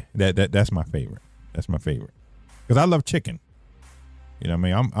mean? That's that's my favorite. That's my favorite. Because I love chicken. You know what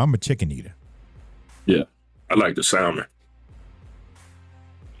I mean? I'm a chicken eater. Yeah. I like the salmon.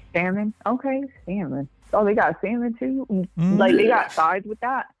 Salmon? Okay, salmon. Oh, they got salmon too? Like they got sides with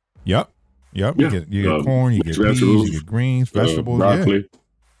that? Yep. Yeah. You get corn, you get peas, you get greens, vegetables, broccoli.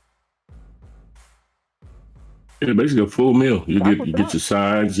 Yeah, basically a full meal. You get your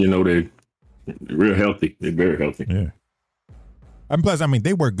sides, you know, they're real healthy. They're very healthy. Yeah. And plus, I mean,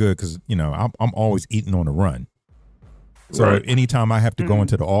 they work good because, you know, I'm always eating on the run. So anytime I have to go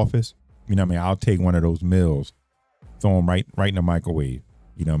into the office, you know what I mean, I'll take one of those meals, throw them right in the microwave.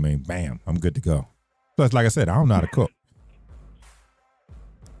 You know what I mean? Bam, I'm good to go. Plus, like I said, I don't know how to cook.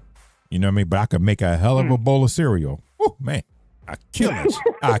 You know what I mean? But I could make a hell of a bowl of cereal. Oh, man. I kill it.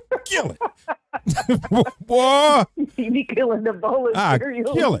 I kill it. Boy. You be killing the bowl of cereal.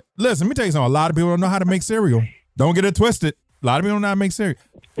 I kill it. Listen, let me tell you something. A lot of people don't know how to make cereal. Don't get it twisted. A lot of people don't know how to make cereal.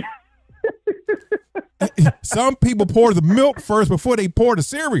 Some people pour the milk first before they pour the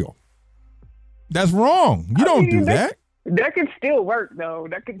cereal. That's wrong. You don't do that. That could still work, though.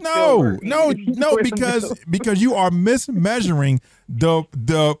 That could still work. No, because you are mismeasuring the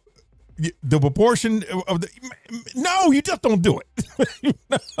proportion of the. No, you just don't do it.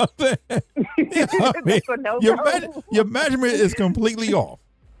 Your measurement is completely off.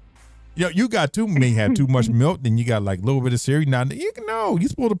 You know, you may have too much milk, then you got like a little bit of cereal. Now you're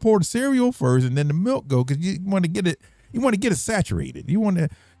supposed to pour the cereal first and then the milk go because you want to get it. You want to get it saturated. You want to,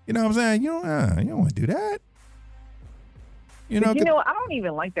 you know what I'm saying? You don't want to do that. You know, I don't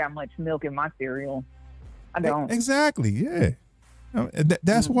even like that much milk in my cereal. I don't. Exactly. Yeah.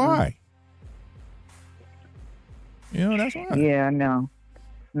 That's why. You know, that's why. Yeah, no.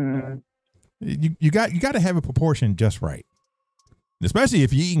 You got to have a proportion just right. Especially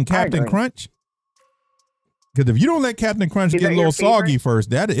if you're eating Captain Crunch. Because if you don't let Captain Crunch get a little soggy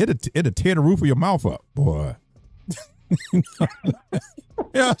first, it'll tear the roof of your mouth up, boy. You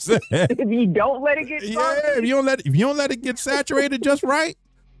know what I'm saying? If you don't let it get soggy. Yeah, if you don't let it get saturated just right,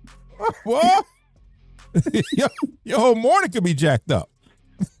 what? your whole morning could be jacked up.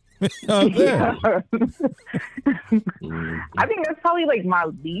 You know what I'm I think that's probably like my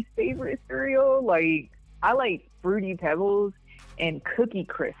least favorite cereal. Like I like Fruity Pebbles and Cookie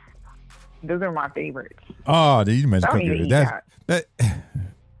Crisp. Those are my favorites. Oh, you mentioned Cookie Crisp. That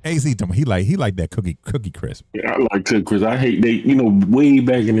AC he like that Cookie Crisp. Yeah, I like Cookie Crisp. I hate way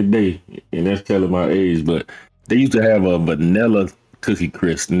back in the day, and that's telling my age, but they used to have a vanilla Cookie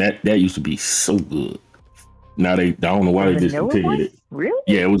Crisp, and that used to be so good. Now I don't know why they discontinued it. Really?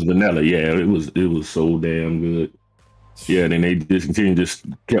 Yeah, it was vanilla. Yeah, it was so damn good. Yeah, then they discontinued, just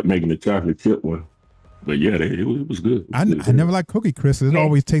kept making the chocolate chip one. But yeah, it was good. I never liked Cookie Crisp. It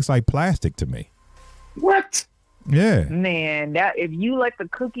always tastes like plastic to me. What? Yeah. Man, that if you let the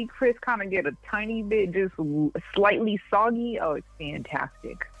Cookie Crisp kind of get a tiny bit just slightly soggy, oh, it's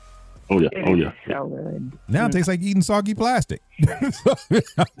fantastic. Oh yeah. So good. Now it tastes like eating soggy plastic.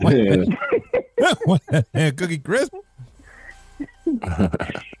 Yeah. Cookie Crisp?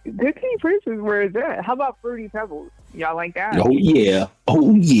 Cookie Crisp is where it's at. How about Fruity Pebbles? Y'all like that? Oh yeah.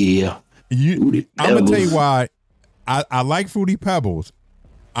 I'm gonna tell you why I like Fruity Pebbles.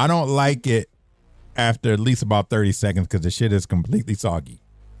 I don't like it after at least about 30 seconds because the shit is completely soggy.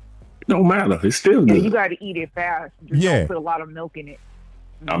 No matter, it's still good. Yeah, you got to eat it fast. Just don't put a lot of milk in it.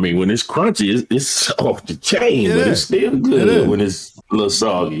 I mean, when it's crunchy, it's off the chain, but it's still good. When it's a little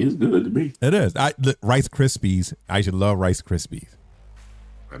soggy, it's good to me. It is. Rice Krispies. I should love Rice Krispies.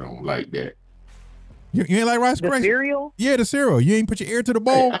 I don't like that. You ain't like Rice Krispies? The cereal? Yeah, the cereal. You ain't put your ear to the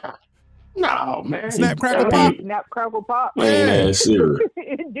bowl? No, man. Snap, crackle, pop. Snap, crackle, pop. Man, ass cereal.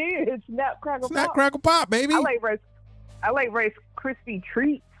 It did. Snap, crackle, pop. Snap, crackle, pop, baby. I like Rice Krispie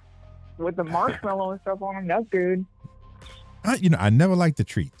treats with the marshmallow and stuff on them. That's good. I never liked the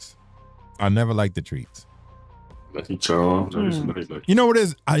treats. Lucky Charms. You know what it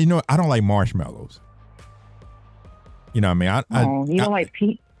is? I don't like marshmallows. You know what I mean? You don't like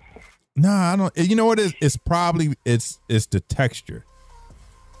Pete? No, I don't. You know what it is? It's probably it's the texture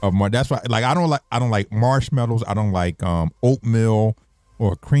of that's why. Like I don't like marshmallows. I don't like oatmeal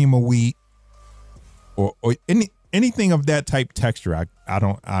or cream of wheat or anything of that type texture.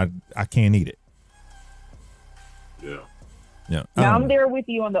 I can't eat it. Yeah. Yeah. Now I'm there with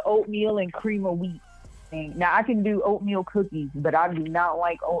you on the oatmeal and cream of wheat thing. Now I can do oatmeal cookies, but I do not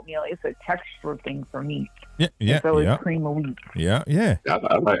like oatmeal. It's a texture thing for me. Yeah. And so it's cream of wheat. Yeah.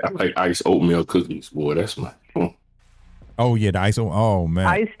 I like iced oatmeal cookies, boy. That's my. Oh yeah, the iced. Oh man.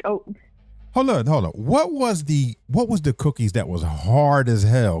 Iced oat. Hold on. What was the cookies that was hard as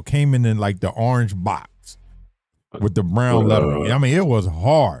hell? Came in like the orange box. with the brown lettering. I mean, it was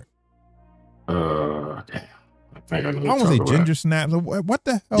hard. Damn. I think I know I want to say ginger snaps. What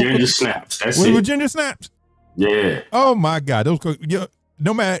the hell? Ginger snaps. That's what it. were ginger snaps? Yeah. Oh my God, those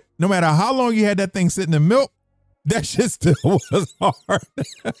no matter how long you had that thing sitting in milk, that shit still was hard.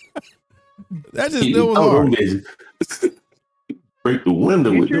 That just still was hard. Break the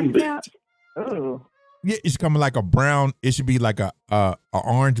window with them bitches. Oh. Yeah, it should come like a brown. It should be like a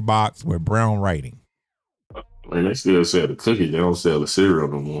orange box with brown writing. Man, they still sell the cookies. They don't sell the cereal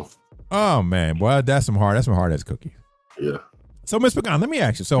no more. Oh man, well that's some hard ass cookies. Yeah. So Ms. Pagan, let me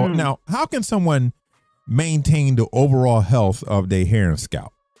ask you. So now, how can someone maintain the overall health of their hair and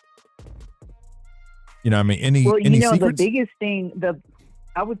scalp? You know what I mean? Any secrets? The biggest thing,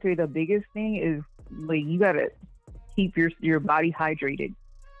 I would say the biggest thing is like you gotta keep your body hydrated.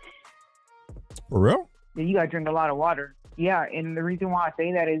 For real? You gotta drink a lot of water. Yeah, and the reason why I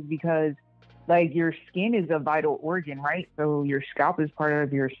say that is because like your skin is a vital organ, right? So your scalp is part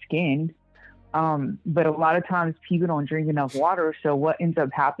of your skin. But a lot of times people don't drink enough water. So what ends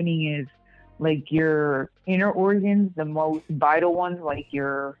up happening is like your inner organs, the most vital ones, like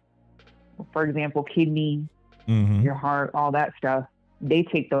your, for example, kidney, your heart, all that stuff, they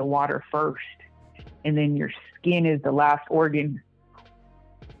take the water first. And then your skin is the last organ.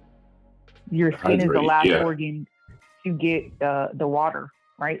 Your skin is the last organ to get the water,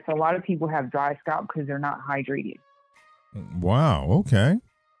 right? So a lot of people have dry scalp because they're not hydrated. Wow. Okay.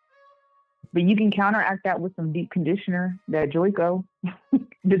 But you can counteract that with some deep conditioner, that Joico.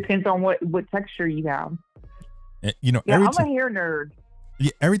 Depends on what texture you have. You know, I'm a hair nerd.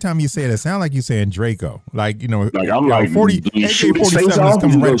 Yeah, every time you say it, it sounds like you saying Draco. Like, you know, like I'm like 40, shoot his face AK-47 off, is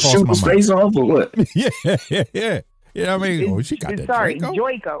coming right shoot across his my face mind. off or what? Yeah. You know what I mean? She got that Sorry, Draco.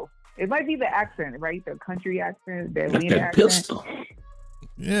 Joico. It might be the accent, right? The country accent, the Atlanta That accent. pistol.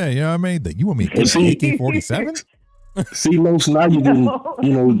 Yeah, you know what I mean? You want me to put AK-47? See, Los, now you can,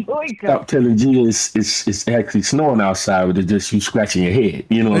 stop telling G it's actually snowing outside, but it's just you scratching your head.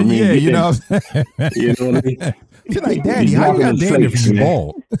 You know what I mean? Yeah, you know. You know what I mean? You're like, Daddy, how you got dandruff if you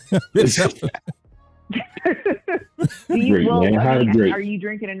bald? Hydrate. Are you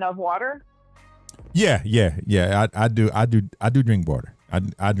drinking enough water? Yeah. I do drink water.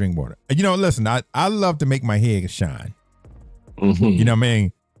 I drink water. You know, listen, I love to make my hair shine. You know what I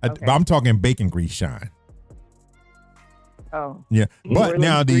mean? Okay. I'm talking bacon grease shine. Oh. Yeah. But really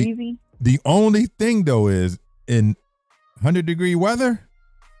now the only thing though is in 100-degree weather,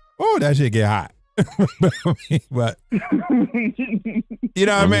 that shit get hot. But you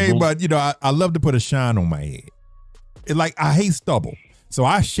know what I mean? But you know, I love to put a shine on my head. I hate stubble. So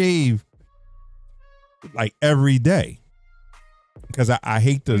I shave like every day because I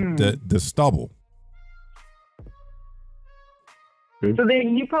hate the stubble. So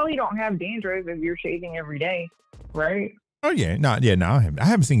then you probably don't have dandruff if you're shaving every day, right? Oh yeah, no, I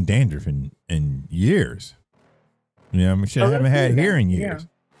haven't seen dandruff in years. You know, I haven't had hair in years.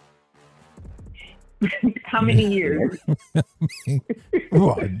 Yeah. How many years?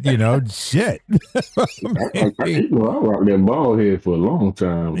 Well, you know, shit. I rocked that ball head for a long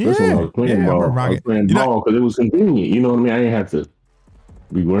time. That's when I was playing ball. I was playing ball because it was convenient. You know what I mean? I didn't have to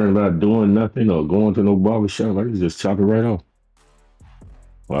be worrying about doing nothing or going to no barbershop. I could just chop it right off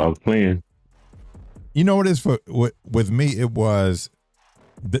while I was playing. You know what it is with me? It was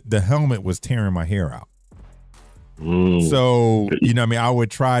the helmet was tearing my hair out. So, you know what I mean? I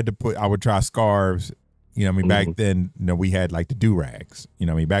would try scarves. You know what I mean? Back then, you know, we had like the do-rags. You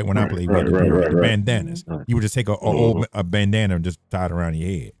know what I mean? Back when I played, we had the bandanas. You would just take a bandana and just tie it around your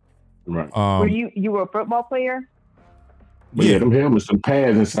head. Right. Were you were a football player? But yeah, them helmets, some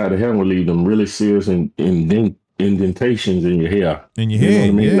pads inside the helmet leave them really serious indentations in your hair. In your head, what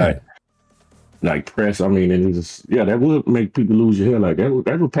I mean? yeah. Like press, I mean, and it's just, that would make people lose your hair. Like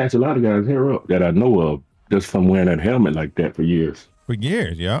that would patch a lot of guys' hair up that I know of just from wearing that helmet like that for years. For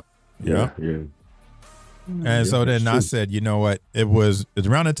years, yeah. And so then I said, you know what? It's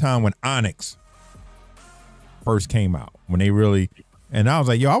around the time when Onyx first came out, when they really, and I was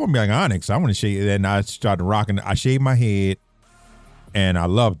like, yo, I want to be like Onyx. I want to shave. And I started rocking. I shaved my head, and I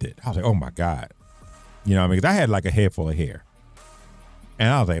loved it. I was like, oh my God, you know what I mean? Because I had like a head full of hair, and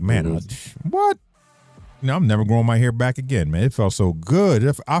I was like, man, what? You know, I'm never growing my hair back again, man. It felt so good.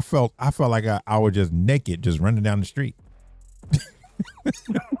 I felt like I was just naked, just running down the street.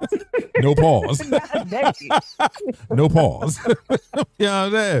 No pause. No pause. You know what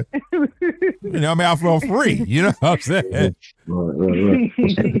I'm saying? You know what I mean? I felt free. You know what I'm saying?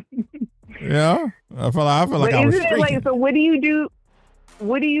 Right. Yeah. I felt like I was free. So what do you do?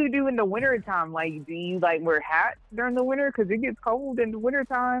 What do you do in the wintertime? Like, do you like wear hats during the winter? Because it gets cold in the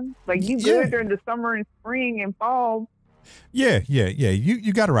wintertime. Like, you good during the summer and spring and fall. Yeah.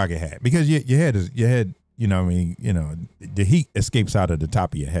 You got to rock a hat because your head, you know what I mean, you know, the heat escapes out of the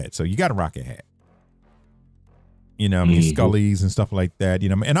top of your head. So you got to rock a hat. You know what I mean? Scullies and stuff like that. You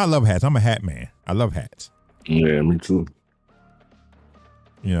know, and I love hats. I'm a hat man. I love hats. Yeah, me too.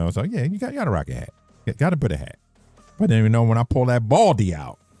 You know, so yeah, you got to rock a hat. You got to put a hat. But then, you know, when I pull that baldy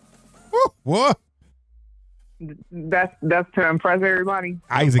out, what? That's to impress everybody.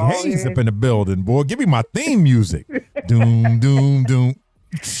 Isaac Hayes up in the building, boy. Give me my theme music. Doom, doom, doom.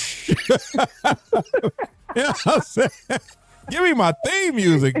 You know what I'm saying? Give me my theme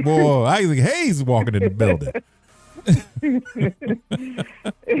music, boy. Isaac Hayes is walking in the building.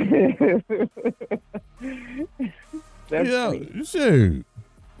 Shoot.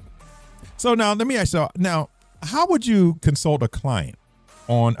 So now let me ask you, now, how would you consult a client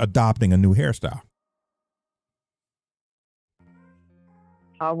on adopting a new hairstyle?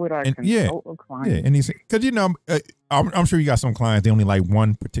 How would I consult a client? Yeah, and because, you know, I'm sure you got some clients, they only like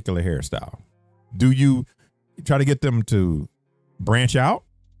one particular hairstyle. Do you try to get them to branch out?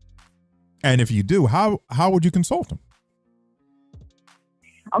 And if you do, how would you consult them?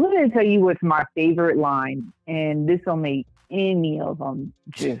 I'm going to tell you what's my favorite line, and this will make any of them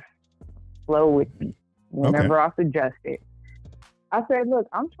just flow with me whenever I suggest it. I said, look,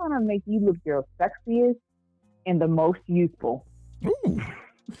 I'm trying to make you look your sexiest and the most youthful. Ooh.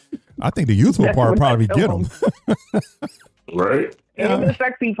 I think the youthful part probably get them. Right. And the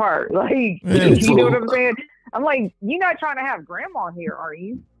sexy part. Like, you know what I'm saying? I'm like, you're not trying to have grandma here, are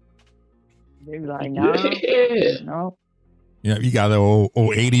you? They're like, no. No. Yeah, you got an old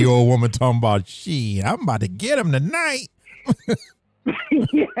 80-year-old woman talking about, I'm about to get him tonight.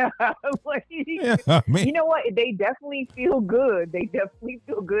 Yeah, like, you know what? They definitely feel good. They definitely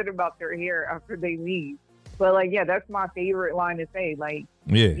feel good about their hair after they leave. But like, yeah, that's my favorite line to say. Like,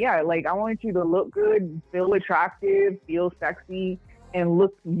 yeah, like I want you to look good, feel attractive, feel sexy, and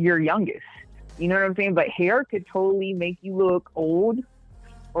look your youngest. You know what I'm saying? But hair could totally make you look old,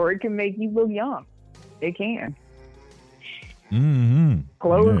 or it can make you look young. It can. Mm-hmm.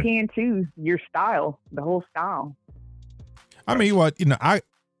 Clothes can too. Your style, the whole style. I mean, what, you know, I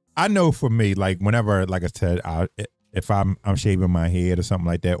know for me, like whenever, like I said, if I'm shaving my head or something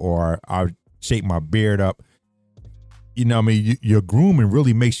like that, or I shape my beard up, you know what I mean, your grooming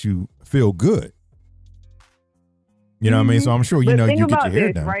really makes you feel good. You know what I mean? So I'm sure, you know, you get your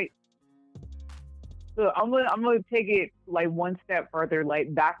hair done. Right? So I'm gonna take it like one step further.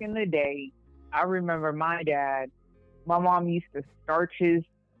 Like back in the day, I remember my mom used to starch his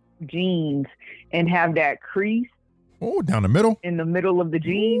jeans and have that crease. Oh, down the middle? In the middle of the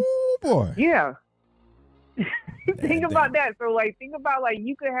jeans. Oh, boy. Yeah. Think about that. So, like, think about, like,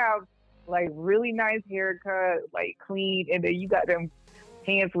 you could have, like, really nice haircut, like, clean, and then you got them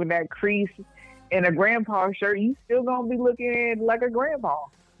pants with that crease and a grandpa shirt. You still gonna be looking like a grandpa.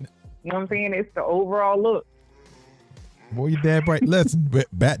 You know what I'm saying? It's the overall look. Boy, your dad right. Listen,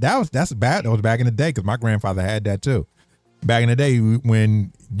 that's bad. That was back in the day because my grandfather had that too. Back in the day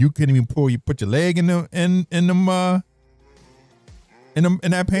when you couldn't even put your leg in that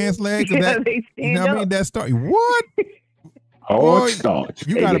pants leg. Yeah, that, you know what I mean? That start. What? Oh, starch.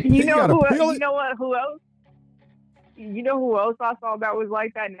 You gotta peel it. You know what? Who else? You know who else I saw that was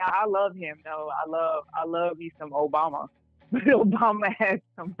like that? Now I love him though. I love me some Obama. But Obama had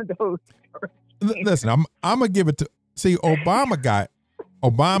some of those. Listen, I'm gonna give it to. See, Obama,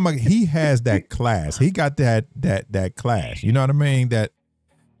 he has that class. He got that class. You know what I mean? That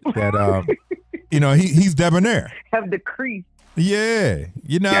you know, he's debonair. Have the crease. Yeah.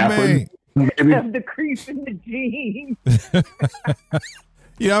 You know what I mean? Have the crease in the jeans.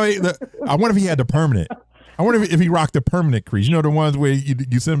 You know what I mean? I wonder if he had the permanent. I wonder if he rocked the permanent crease. You know, the ones where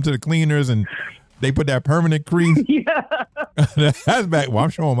you send them to the cleaners and they put that permanent crease. Yeah. That's back. Well, I'm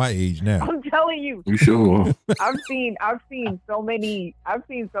showing my age now. I'm telling you. You sure? I've seen so many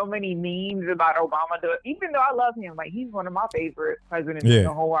memes about Obama. Even though I love him, like he's one of my favorite presidents in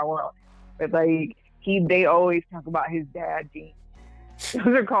the whole wide world. But like they always talk about his dad jeans. Those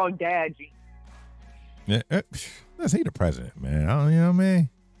are called dad jeans. Yeah, let's he the president, man. You know what I mean?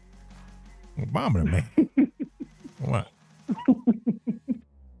 Obama the man. What?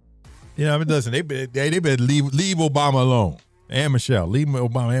 You know, I mean, listen, they better leave Obama alone. And Michelle. Leave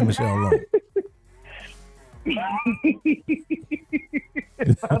Obama and Michelle alone.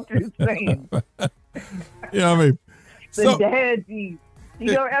 I'm just saying. You know what I mean? The dad jeans.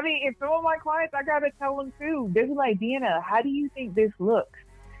 You know, I mean, if some of my clients, I gotta tell them too. They're like, Deanna, how do you think this looks?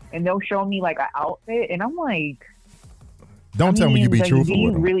 And they'll show me like an outfit, and I'm like, Don't tell me you be like, truthful do with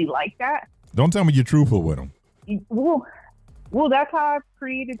you them. really like that? Don't tell me you're truthful with them. Well, that's how I've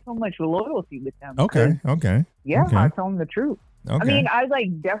created so much loyalty with them. Okay. Okay. Yeah, okay. I tell them the truth. Okay. I mean, I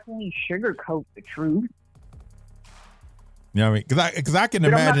like definitely sugarcoat the truth. You know what I mean? Because I can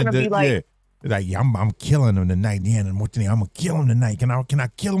But I'm not imagine gonna be that. like- Yeah. It's like, yeah, I'm killing him tonight. Yeah, and what you think? I'm gonna kill him tonight. Can I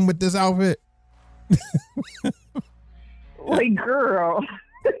kill him with this outfit? Like, girl.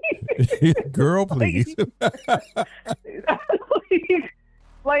 Girl, please.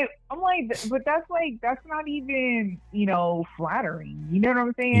 Like, I'm like, but that's not even, flattering. You know what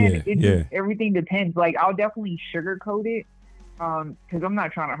I'm saying? Yeah. Everything depends. Like, I'll definitely sugarcoat it, because I'm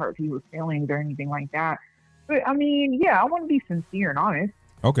not trying to hurt people's feelings or anything like that. But I mean, yeah, I want to be sincere and honest.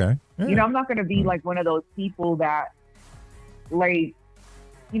 Okay. Yeah. I'm not going to be like one of those people that, like,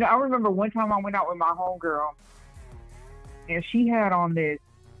 I remember one time I went out with my homegirl, and she had on this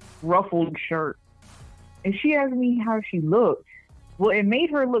ruffled shirt, and she asked me how she looked. Well, it made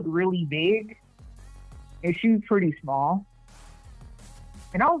her look really big, and she was pretty small.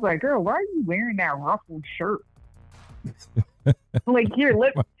 And I was like, girl, why are you wearing that ruffled shirt? Like, here,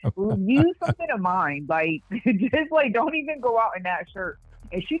 use something of mine. Like, just like, don't even go out in that shirt.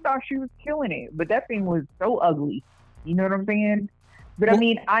 And she thought she was killing it, but that thing was so ugly. You know what I'm saying? But I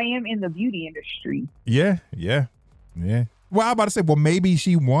mean, I am in the beauty industry. Yeah. Well, I'm about to say, well, maybe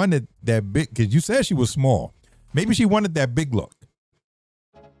she wanted that big, because you said she was small. Maybe she wanted that big look.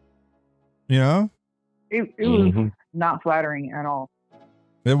 You know? It was not flattering at all.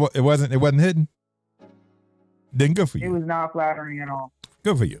 It wasn't hidden? Then good for you. It was not flattering at all.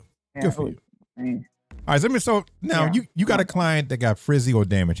 Good for you. Yeah, Good for you. I mean, All right, so now you got a client that got frizzy or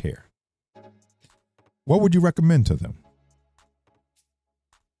damaged hair. What would you recommend to them?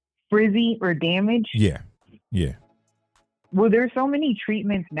 frizzy or damaged. Yeah. Well, there's so many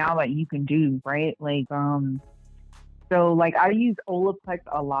treatments now that you can do, right? Like, so like I use Olaplex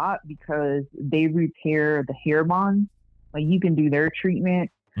a lot because they repair the hair bonds. Like you can do their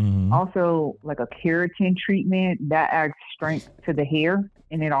treatment. Mm-hmm. Also, like a keratin treatment that adds strength to the hair,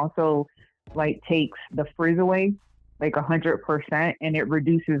 and it also like takes the frizz away, like 100%, and it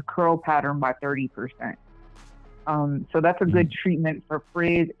reduces curl pattern by 30%. So that's a good treatment for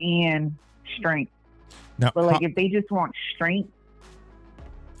frizz and strength. Now, But like if they just want strength,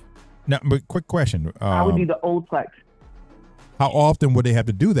 but quick question: I would do the Olaplex. how often would they have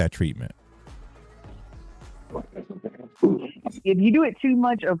to do that treatment? If you do it too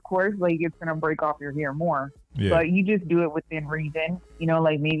much, of course, like it's gonna break off your hair more. Yeah. But you just do it within reason. You know,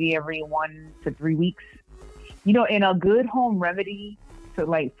 like maybe every 1 to 3 weeks. You know, and a good home remedy to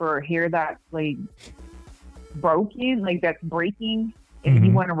like for hair that's like broken, like that's breaking, and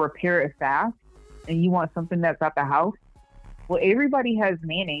you want to repair it fast, and you want something that's at the house. Well, everybody has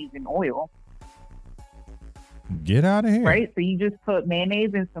mayonnaise and oil. Get out of here. Right? So you just put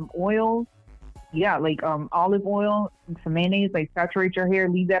mayonnaise and some oils. Yeah, like olive oil and some mayonnaise, like saturate your hair,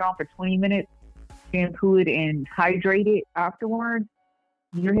 leave that on for 20 minutes, shampoo it and hydrate it afterwards.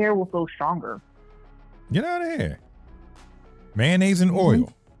 Your hair will feel stronger. Get out of here. Mayonnaise and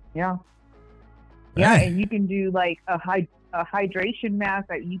oil. Yeah. Yeah, and you can do like a hydration mask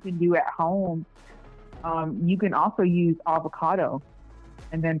that you can do at home. You can also use avocado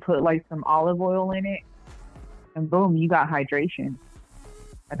and then put like some olive oil in it, and boom, you got hydration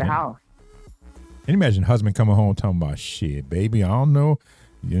at the house. Can you imagine husband coming home talking about, shit, baby, I don't know.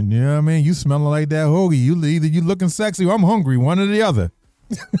 You know what I mean? You smelling like that hoagie. Either you looking sexy or I'm hungry, one or the other.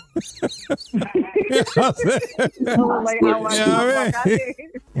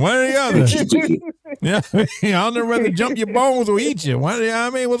 One or the other. Yeah, I don't know whether to jump your bones or eat you. One, you know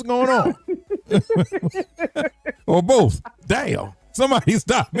what I mean? What's going on? Or both. Damn. Somebody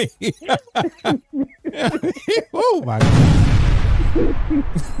stop me. Oh my God.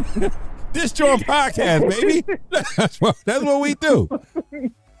 This JAWN podcast, baby. That's what we do.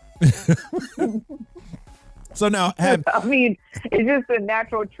 So now I mean, it's just a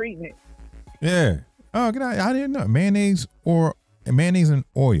natural treatment. Yeah. Oh, good. I didn't know. Mayonnaise and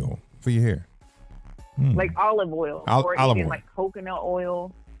oil for your hair. Like olive oil. Or olive even oil. like coconut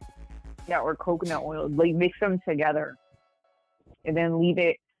oil. Yeah, or coconut oil. Like mix them together. And then leave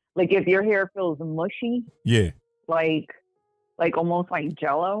it. Like if your hair feels mushy. Yeah. Like almost like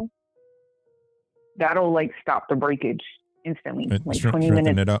Jello. That'll like stop the breakage instantly. Like 20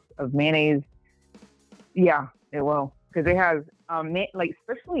 minutes of mayonnaise. Yeah, it will. Because it has, like,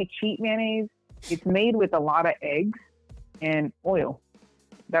 especially cheap mayonnaise, it's made with a lot of eggs and oil.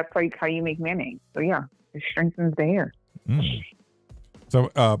 That's like how you make mayonnaise. So, yeah, it strengthens the hair. So,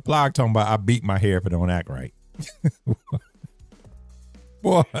 Blog talking about I beat my hair if it don't act right.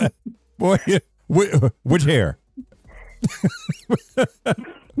 boy, which hair?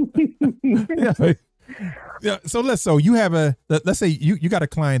 Yeah. Yeah. So you have let's say you got a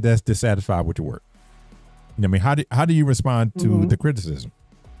client that's dissatisfied with your work. I mean, how do you respond to the criticism?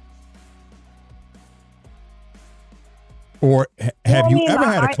 Or have you ever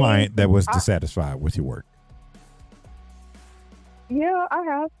had a client that was dissatisfied with your work? Yeah, I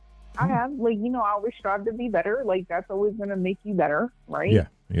have. I have. Like, I always strive to be better. Like, that's always going to make you better, right? Yeah.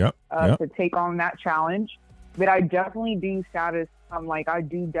 Yep. To take on that challenge. But I definitely do I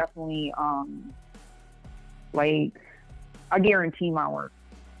do definitely, I guarantee my work.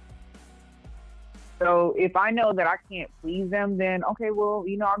 So if I know that I can't please them, then okay, well,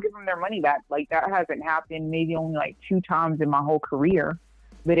 I'll give them their money back. Like, that hasn't happened maybe only like 2 times in my whole career,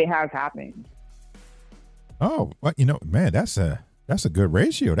 but it has happened. Oh, well, man, that's a good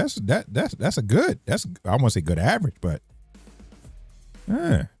ratio. That's a good. I won't say good average, but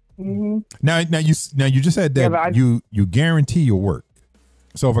now you just said that you guarantee your work.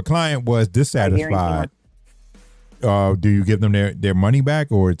 So if a client was dissatisfied, do you give them their money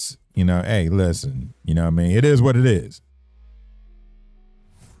back, or it's hey, listen, what I mean, it is what it is.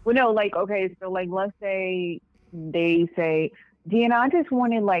 Well, no, okay, so let's say they say, Deanna, I just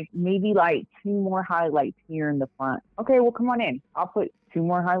wanted maybe 2 more highlights here in the front. Okay, well, come on in. I'll put 2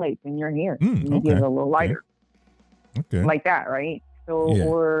 more highlights in your hair. Make it a little lighter. Okay. Like that, right? So,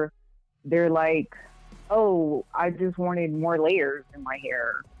 or they're like, oh, I just wanted more layers in my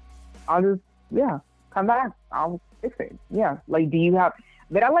hair. I'll just, come back. I'll fix it. Yeah. Do you have,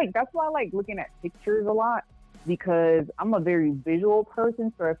 but that's why I like looking at pictures a lot, because I'm a very visual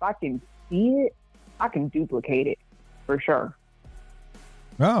person. So if I can see it, I can duplicate it for sure.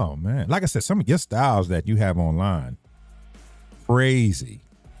 Oh, man. Like I said, some of your styles that you have online, crazy.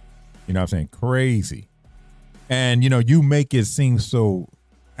 You know what I'm saying? Crazy. And, you make it seem so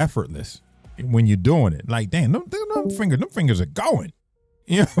effortless when you're doing it. Like, damn, them fingers are going.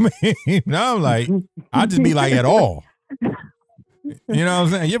 You know what I mean? I'm like, I'll just be like, at all. You know what I'm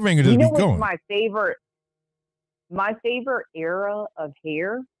saying? Your fingers just be going. My favorite era of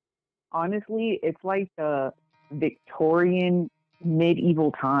hair, honestly, it's like the Victorian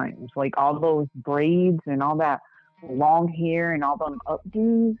medieval times, like all those braids and all that long hair and all them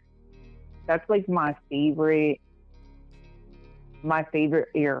updos. That's like my favorite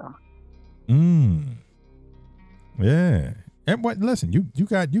era. Yeah. And listen, you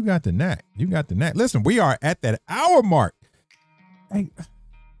got the knack. You got the knack. Listen, we are at that hour mark. Hey,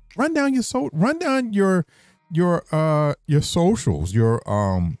 run down your socials, your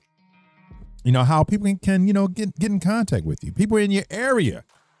how people can, get in contact with you. People in your area.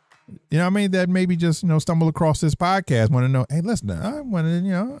 You know what I mean? That maybe just, stumble across this podcast, want to know, hey, listen, I want to,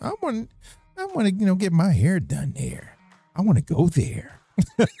 get my hair done there. I want to go there.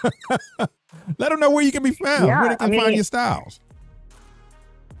 Let them know where you can be found, where they can find your styles.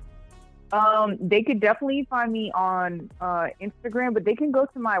 They could definitely find me on Instagram, but they can go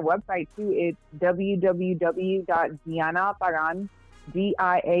to my website too. It's www.DianaPagan,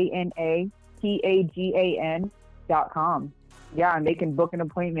 DianaPagan.com. Yeah, and they can book an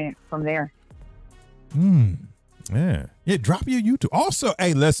appointment from there. Yeah. Drop your YouTube. Also,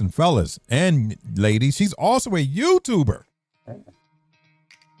 hey, listen, fellas and ladies, she's also a YouTuber.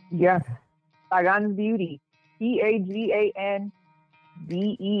 Yes. Pagan Beauty. PaganBeauty.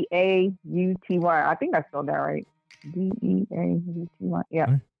 I think I spelled that right. Beauty.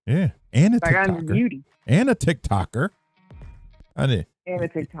 Yeah. Yeah. And a Pagan Beauty. And a TikToker. I did. And a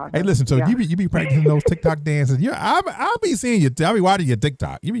TikToker. Hey, listen, so you be practicing those TikTok dances. I'll be seeing you. I'll be watching your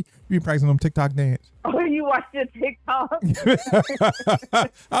TikTok. You be practicing them TikTok dance. Oh, you watch your TikTok? I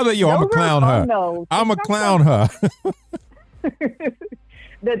was like, I'm a clown her. I'm a clown her.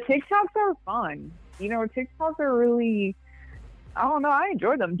 The TikToks are fun. TikToks are really, I don't know, I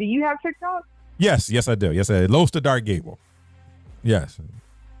enjoy them. Do you have TikTok? Yes, I do. Yes, I do. Los the Dark Gable. Yes.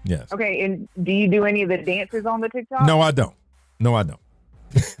 Okay, and do you do any of the dances on the TikTok? No, I don't.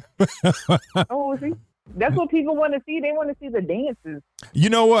 Oh, see? That's what people want to see. They want to see the dances. You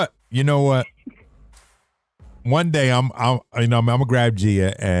know what? One day I'm gonna grab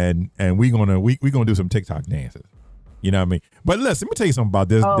Gia and we gonna do some TikTok dances. You know what I mean? But listen, let me tell you something about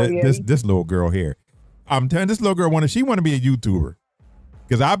this this little girl here. I'm telling this little girl she want to be a YouTuber,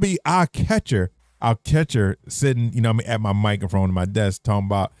 because I'll catch her sitting, at my microphone at my desk talking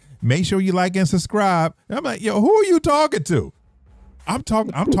about, make sure you like and subscribe. And I'm like, yo, who are you talking to? I'm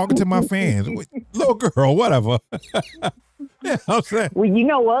talking to my fans. Little girl, whatever. Yeah, I'm saying. Well, you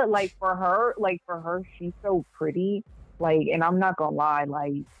know what? For her, she's so pretty. And I'm not gonna lie,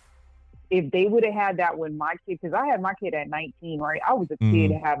 if they would have had that when my kid, because I had my kid at 19, right? I was a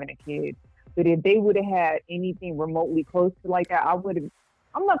kid having a kid. But if they would have had anything remotely close to like that, I'm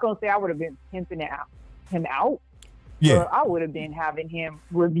not going to say I would have been pimping him out. Yeah. But I would have been having him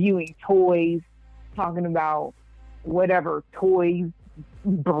reviewing toys, talking about whatever toys,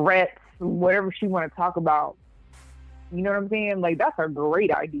 barrettes, whatever she want to talk about. You know what I'm saying? Like, that's a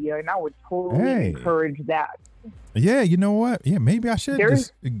great idea, and I would totally encourage that. Yeah, you know what? Yeah, maybe I should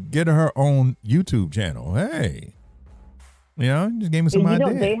just get her own YouTube channel. Hey. You know, just gave me some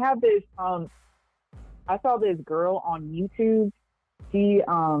ideas. They have this, I saw this girl on YouTube. She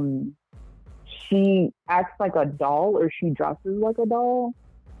acts like a doll, or she dresses like a doll.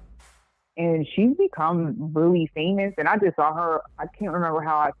 And she's become really famous. And I just saw her, I can't remember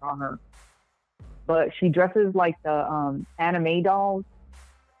how I saw her. But she dresses like the anime dolls.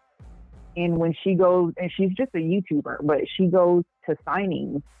 And when she goes, and she's just a YouTuber, but she goes to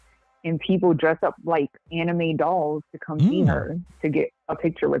signings and people dress up like anime dolls to come see her, to get a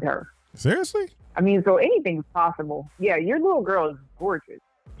picture with her. Seriously? I mean, so anything's possible. Yeah, your little girl is gorgeous.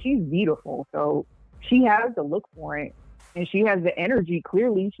 She's beautiful. So she has the look for it. And she has the energy,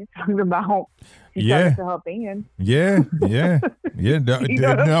 clearly. She's talking about she's talking to her band. Yeah.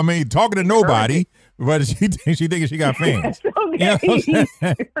 I mean, talking to nobody, but she thinks she got fans. Okay. You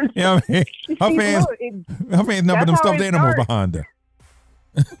know what I mean? Her fans number them stuffed animals behind her.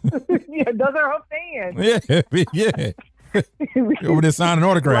 Yeah, those are her fans. Yeah. Over there signing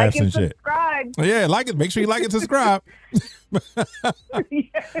autographs and shit. Subscribe. Yeah, like it. Make sure you like and subscribe. Yeah.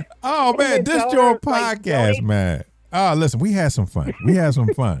 Oh man, this your podcast, man. Oh, listen, we had some fun.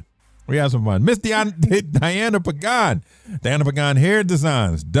 Miss Diana Pagan. Diana Pagan Hair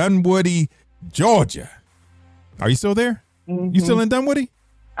Designs, Dunwoody, Georgia. Are you still there? Mm-hmm. You still in Dunwoody?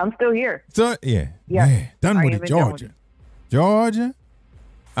 I'm still here. So yeah. Dunwoody, Georgia. Georgia.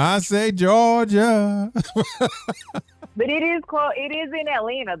 I say Georgia. But it is close. It is in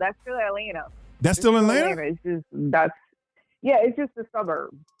Atlanta. That's still Atlanta. That's still Atlanta? It's just a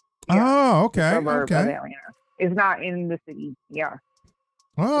suburb. Yeah. Oh, okay. Suburb of Atlanta. It's not in the city. Yeah.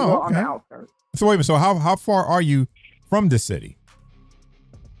 Oh, okay. On the outskirts. So wait a minute. So how far are you from the city?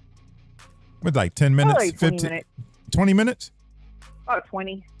 With like 10 minutes, like 20 15 minutes. 20 minutes? About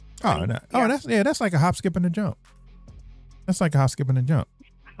 20. Oh, that's like a hop, skip, and a jump. That's like a hop, skip, and a jump.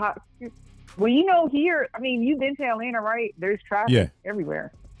 Well, you know, here, I mean, you've been to Atlanta, right? There's traffic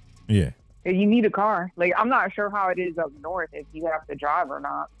everywhere. Yeah. And you need a car. Like, I'm not sure how it is up north, if you have to drive or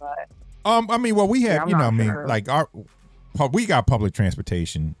not, but. I mean, well, we have, sure. like we got public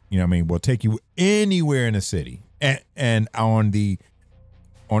transportation, we'll take you anywhere in the city and on the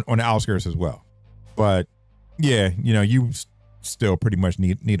outskirts as well. But yeah, you still pretty much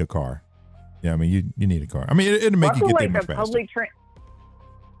need a car. Yeah, I mean, you need a car. I mean, it'll make you get there much faster.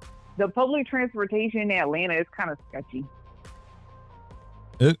 The public transportation in Atlanta is kind of sketchy.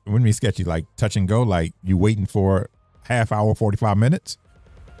 It wouldn't be sketchy, like touch and go, like you waiting for half hour, 45 minutes.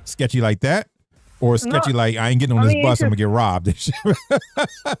 Sketchy like that, or sketchy like I ain't getting on this bus, I'm gonna get robbed. It's just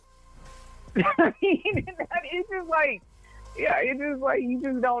like, it's just like you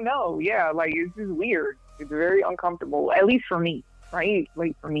just don't know. Yeah, like it's just weird. It's very uncomfortable, at least for me, right?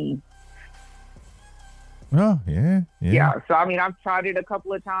 Like for me. Oh, yeah. Yeah, so I mean, I've tried it a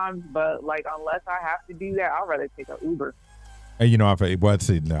couple of times, but like unless I have to do that, I'd rather take an Uber. Hey,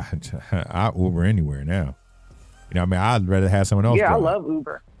 I Uber anywhere now. I mean, I'd rather have someone else drive. Yeah, I love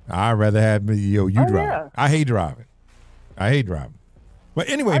Uber. I'd rather have you drive. Yeah. I hate driving. But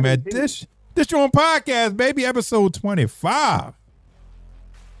anyway, man, this JAWN podcast, baby, episode 25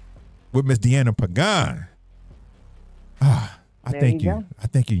 with Miss Diana Pagan. I thank you. I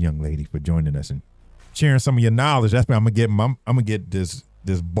thank you, young lady, for joining us and sharing some of your knowledge. That's why I'm gonna get this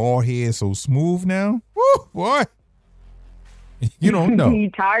bald head so smooth now. Woo, boy. You don't know. You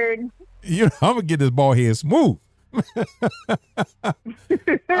tired? I'm gonna get this bald head smooth.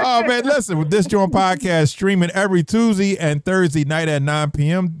 Oh man, listen, with this JAWN podcast streaming every Tuesday and Thursday night at 9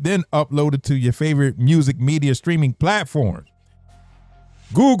 p.m., then uploaded to your favorite music media streaming platforms: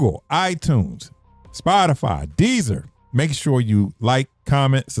 Google, iTunes, Spotify, Deezer. Make sure you like,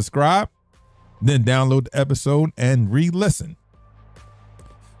 comment, subscribe, then download the episode and re-listen.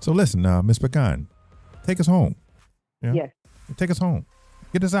 So listen, Miss Pagan, take us home. Yes. Take us home.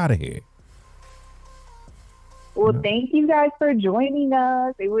 Get us out of here. Well, thank you guys for joining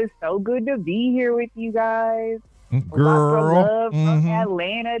us. It was so good to be here with you guys. Girl. Lots of love from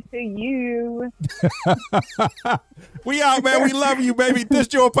Atlanta to you. We out, man. We love you, baby. This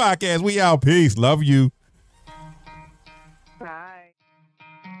your podcast. We out. Peace. Love you.